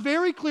Scriptures are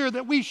very clear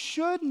that we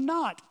should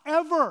not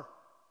ever,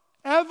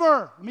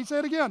 let me say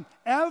it again,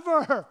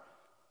 ever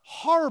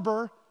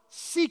harbor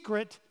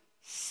secret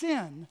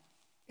sin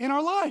in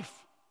our life.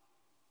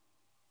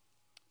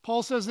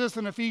 Paul says this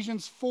in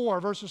Ephesians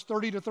 4, verses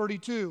 30 to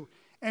 32,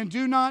 and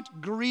do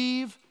not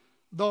grieve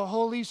the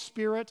Holy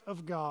Spirit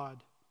of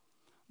God,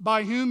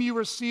 by whom you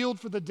were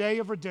sealed for the day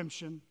of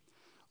redemption.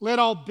 Let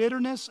all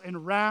bitterness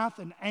and wrath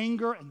and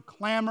anger and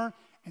clamor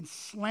and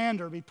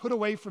slander be put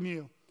away from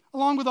you,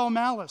 along with all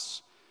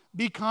malice.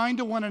 Be kind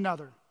to one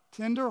another,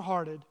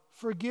 tender-hearted,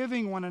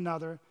 forgiving one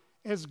another,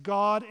 as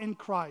God in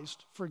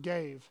Christ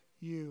forgave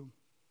you.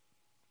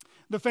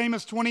 The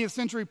famous 20th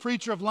century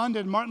preacher of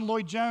London, Martin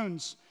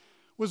Lloyd-Jones,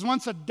 was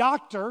once a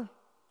doctor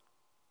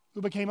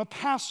who became a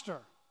pastor.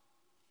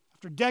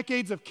 After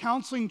decades of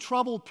counseling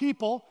troubled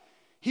people,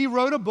 he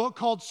wrote a book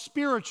called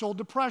Spiritual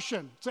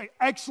Depression. It's an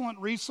excellent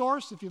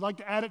resource if you'd like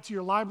to add it to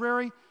your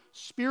library.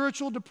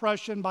 Spiritual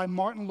Depression by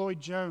Martin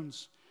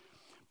Lloyd-Jones.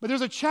 But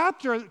there's a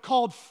chapter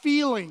called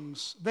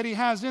Feelings that he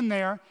has in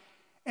there,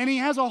 and he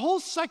has a whole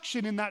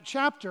section in that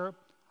chapter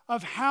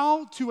of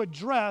how to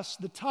address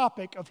the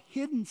topic of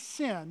hidden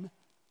sin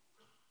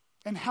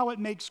and how it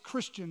makes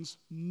Christians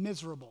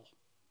miserable.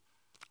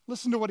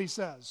 Listen to what he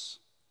says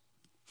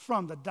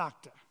from the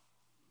doctor.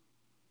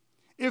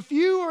 If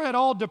you are at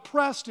all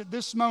depressed at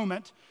this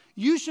moment,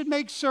 you should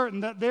make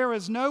certain that there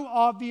is no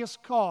obvious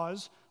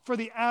cause for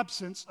the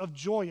absence of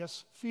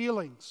joyous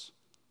feelings.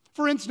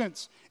 For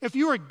instance, if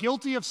you are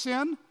guilty of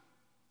sin,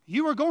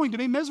 you are going to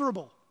be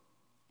miserable.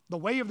 The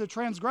way of the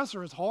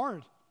transgressor is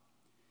hard.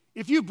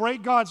 If you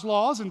break God's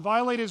laws and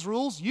violate His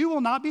rules, you will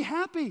not be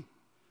happy.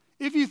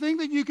 If you think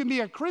that you can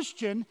be a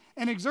Christian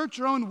and exert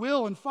your own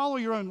will and follow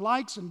your own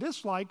likes and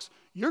dislikes,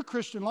 your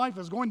Christian life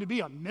is going to be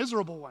a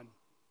miserable one.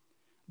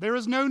 There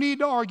is no need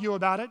to argue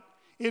about it.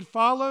 It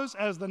follows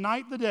as the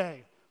night the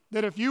day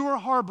that if you are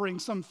harboring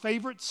some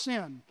favorite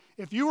sin,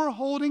 if you are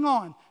holding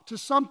on to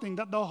something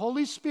that the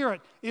Holy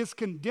Spirit is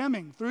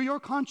condemning through your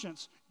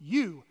conscience,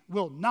 you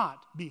will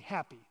not be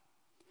happy.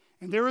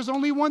 And there is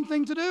only one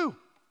thing to do.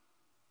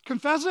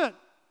 Confess it.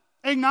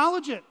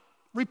 Acknowledge it.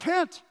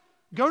 Repent.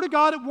 Go to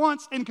God at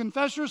once and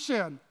confess your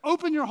sin.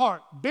 Open your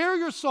heart. Bare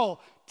your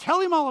soul.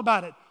 Tell Him all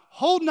about it.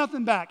 Hold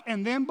nothing back.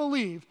 And then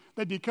believe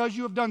that because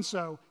you have done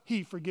so,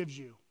 He forgives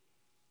you.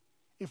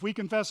 If we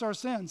confess our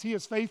sins, He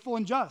is faithful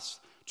and just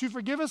to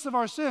forgive us of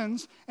our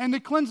sins and to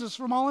cleanse us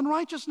from all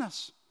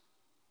unrighteousness.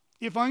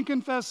 If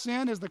unconfessed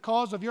sin is the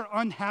cause of your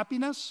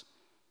unhappiness,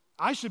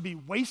 I should be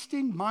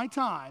wasting my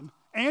time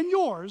and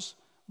yours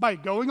by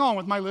going on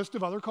with my list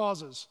of other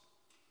causes.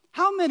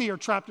 How many are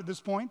trapped at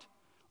this point?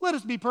 Let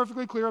us be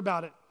perfectly clear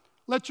about it.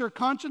 Let your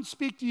conscience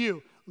speak to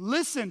you.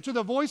 Listen to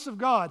the voice of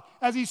God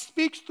as He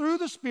speaks through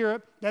the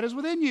Spirit that is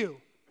within you.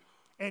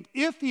 And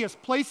if He is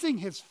placing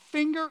His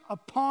finger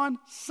upon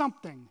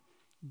something,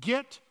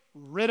 get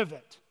rid of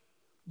it.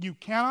 You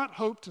cannot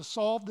hope to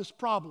solve this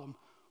problem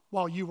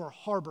while you are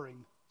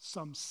harboring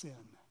some sin.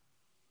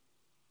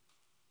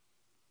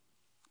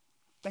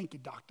 Thank you,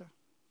 doctor.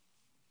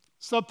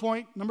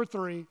 Subpoint number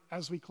 3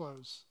 as we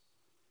close.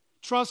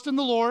 Trust in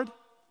the Lord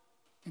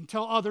and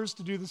tell others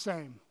to do the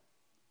same.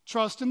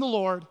 Trust in the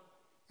Lord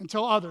and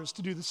tell others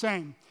to do the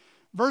same.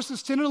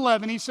 Verses 10 and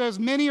 11, he says,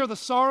 many are the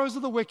sorrows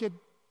of the wicked,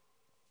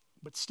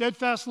 but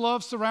steadfast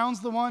love surrounds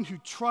the one who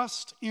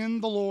trusts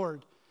in the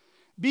Lord.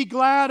 Be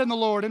glad in the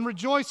Lord and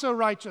rejoice, O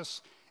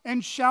righteous,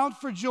 and shout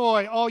for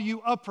joy, all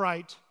you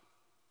upright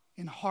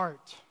in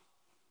heart.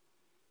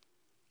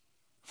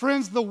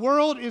 Friends, the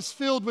world is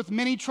filled with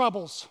many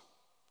troubles,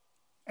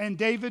 and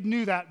David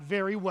knew that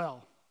very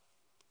well.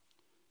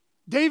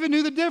 David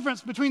knew the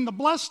difference between the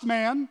blessed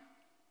man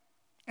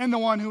and the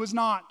one who is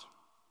not.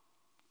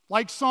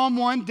 Like Psalm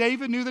 1,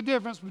 David knew the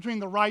difference between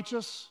the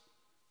righteous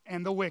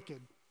and the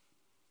wicked.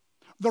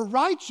 The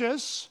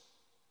righteous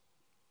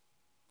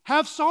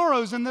have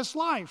sorrows in this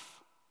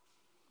life,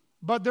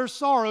 but their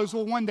sorrows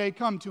will one day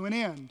come to an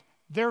end.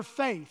 Their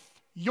faith,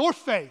 your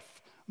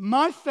faith,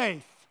 my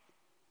faith,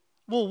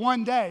 will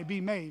one day be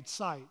made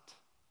sight.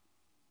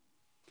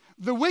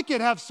 The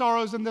wicked have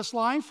sorrows in this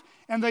life,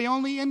 and they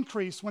only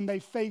increase when they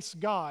face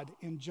God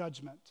in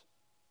judgment.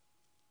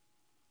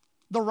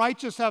 The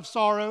righteous have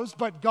sorrows,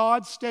 but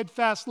God's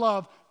steadfast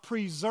love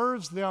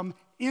preserves them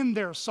in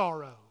their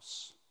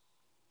sorrows.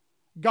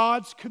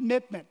 God's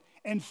commitment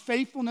and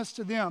faithfulness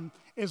to them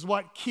is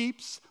what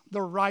keeps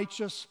the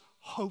righteous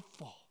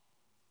hopeful.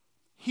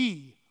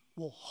 He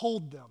will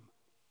hold them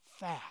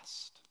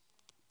fast.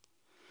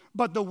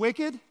 But the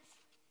wicked,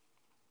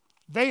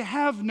 they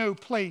have no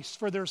place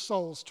for their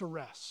souls to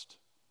rest.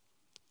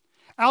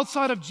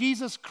 Outside of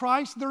Jesus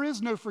Christ, there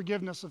is no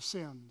forgiveness of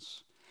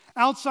sins.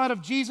 Outside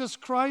of Jesus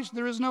Christ,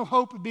 there is no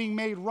hope of being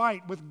made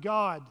right with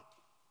God.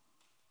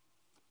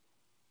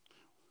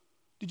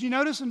 Did you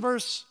notice in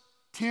verse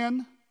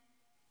 10,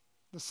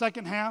 the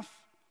second half?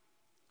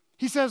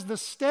 He says, the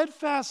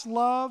steadfast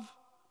love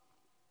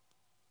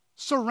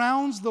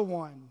surrounds the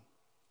one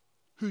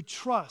who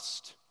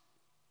trusts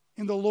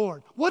in the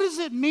Lord. What does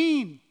it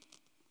mean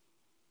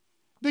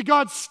that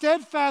God's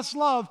steadfast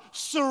love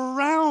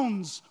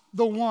surrounds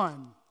the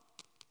one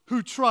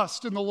who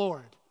trusts in the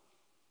Lord?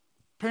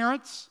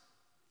 Parents,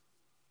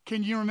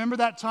 can you remember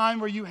that time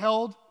where you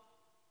held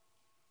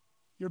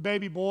your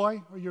baby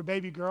boy or your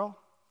baby girl?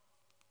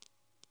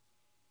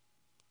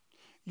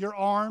 Your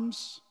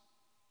arms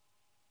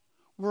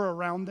were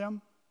around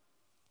them.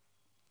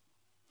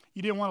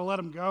 You didn't want to let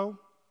them go.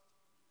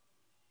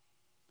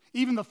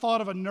 Even the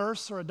thought of a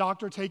nurse or a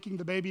doctor taking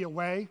the baby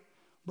away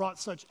brought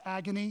such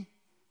agony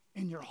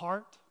in your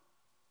heart.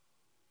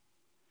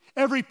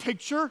 Every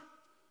picture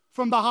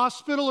from the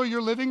hospital or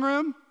your living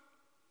room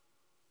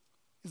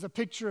is a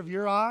picture of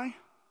your eye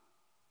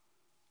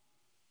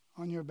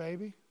on your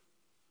baby.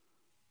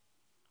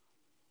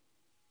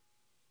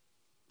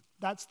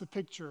 That's the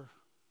picture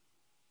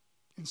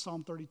in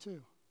Psalm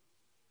 32.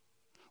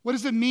 What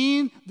does it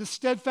mean the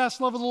steadfast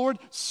love of the Lord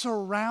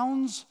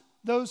surrounds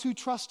those who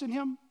trust in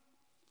him?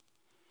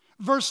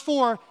 Verse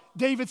 4,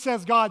 David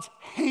says God's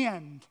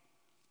hand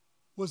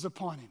was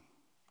upon him.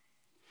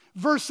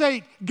 Verse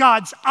 8,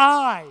 God's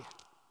eye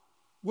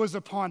was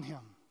upon him.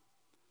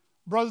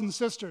 Brothers and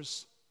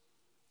sisters,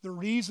 the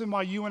reason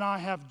why you and I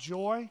have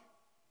joy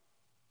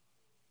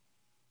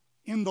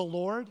in the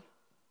Lord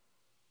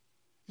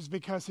is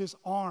because his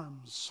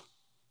arms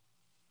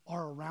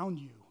are around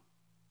you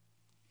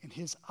and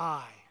his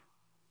eye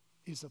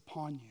is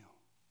upon you.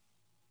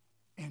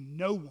 And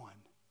no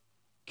one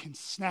can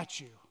snatch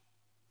you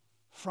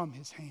from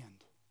his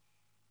hand.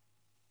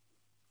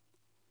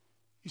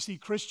 You see,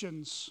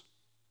 Christians,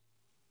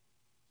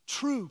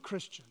 true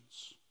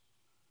Christians,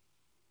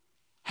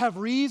 have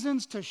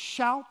reasons to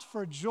shout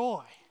for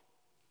joy,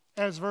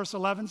 as verse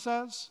 11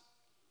 says,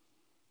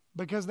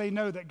 because they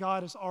know that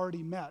God has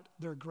already met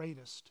their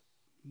greatest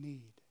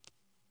need.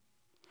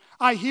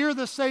 I hear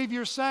the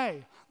Savior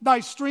say, thy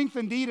strength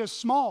indeed is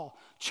small.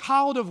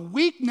 Child of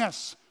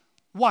weakness,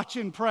 watch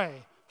and pray.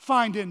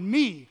 Find in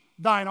me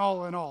thine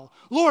all in all.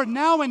 Lord,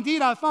 now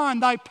indeed I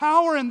find thy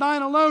power and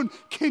thine alone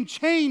can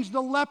change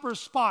the leper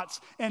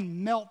spots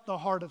and melt the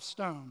heart of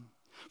stone.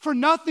 For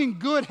nothing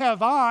good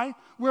have I,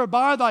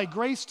 whereby thy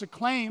grace to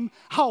claim.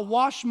 I'll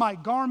wash my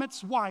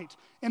garments white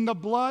in the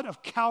blood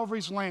of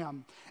Calvary's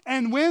Lamb.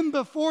 And when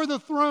before the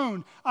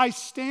throne I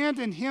stand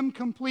in him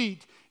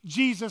complete,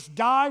 Jesus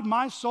died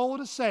my soul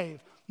to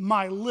save,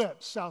 my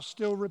lips shall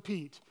still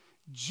repeat.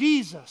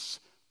 Jesus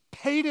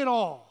paid it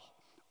all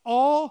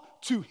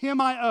to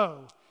him I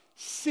owe.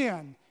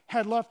 Sin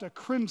had left a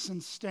crimson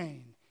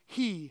stain.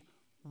 He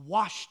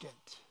washed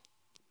it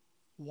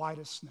white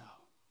as snow.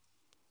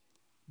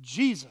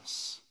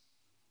 Jesus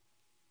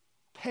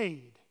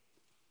paid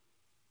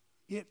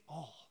it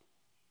all.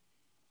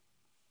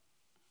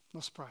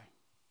 Let's pray.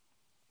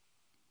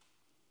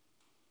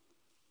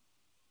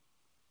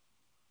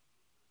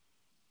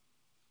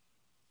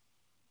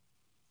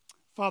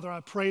 Father, I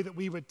pray that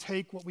we would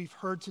take what we've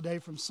heard today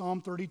from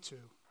Psalm 32.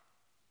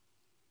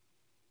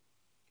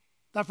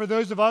 That for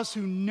those of us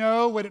who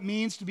know what it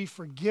means to be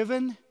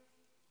forgiven,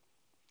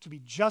 to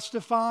be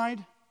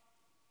justified,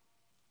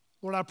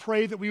 Lord, I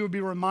pray that we would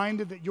be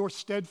reminded that your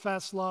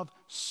steadfast love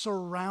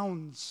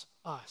surrounds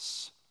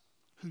us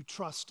who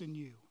trust in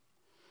you.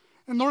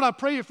 And Lord, I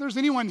pray if there's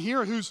anyone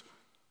here who's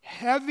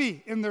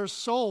heavy in their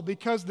soul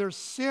because their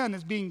sin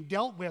is being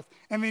dealt with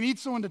and they need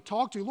someone to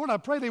talk to, Lord, I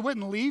pray they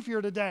wouldn't leave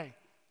here today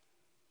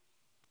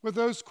with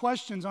those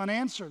questions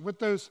unanswered, with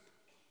those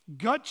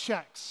gut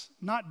checks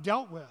not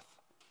dealt with.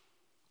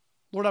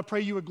 Lord, I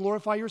pray you would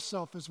glorify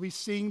yourself as we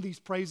sing these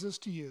praises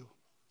to you.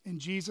 In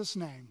Jesus'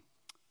 name,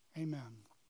 amen.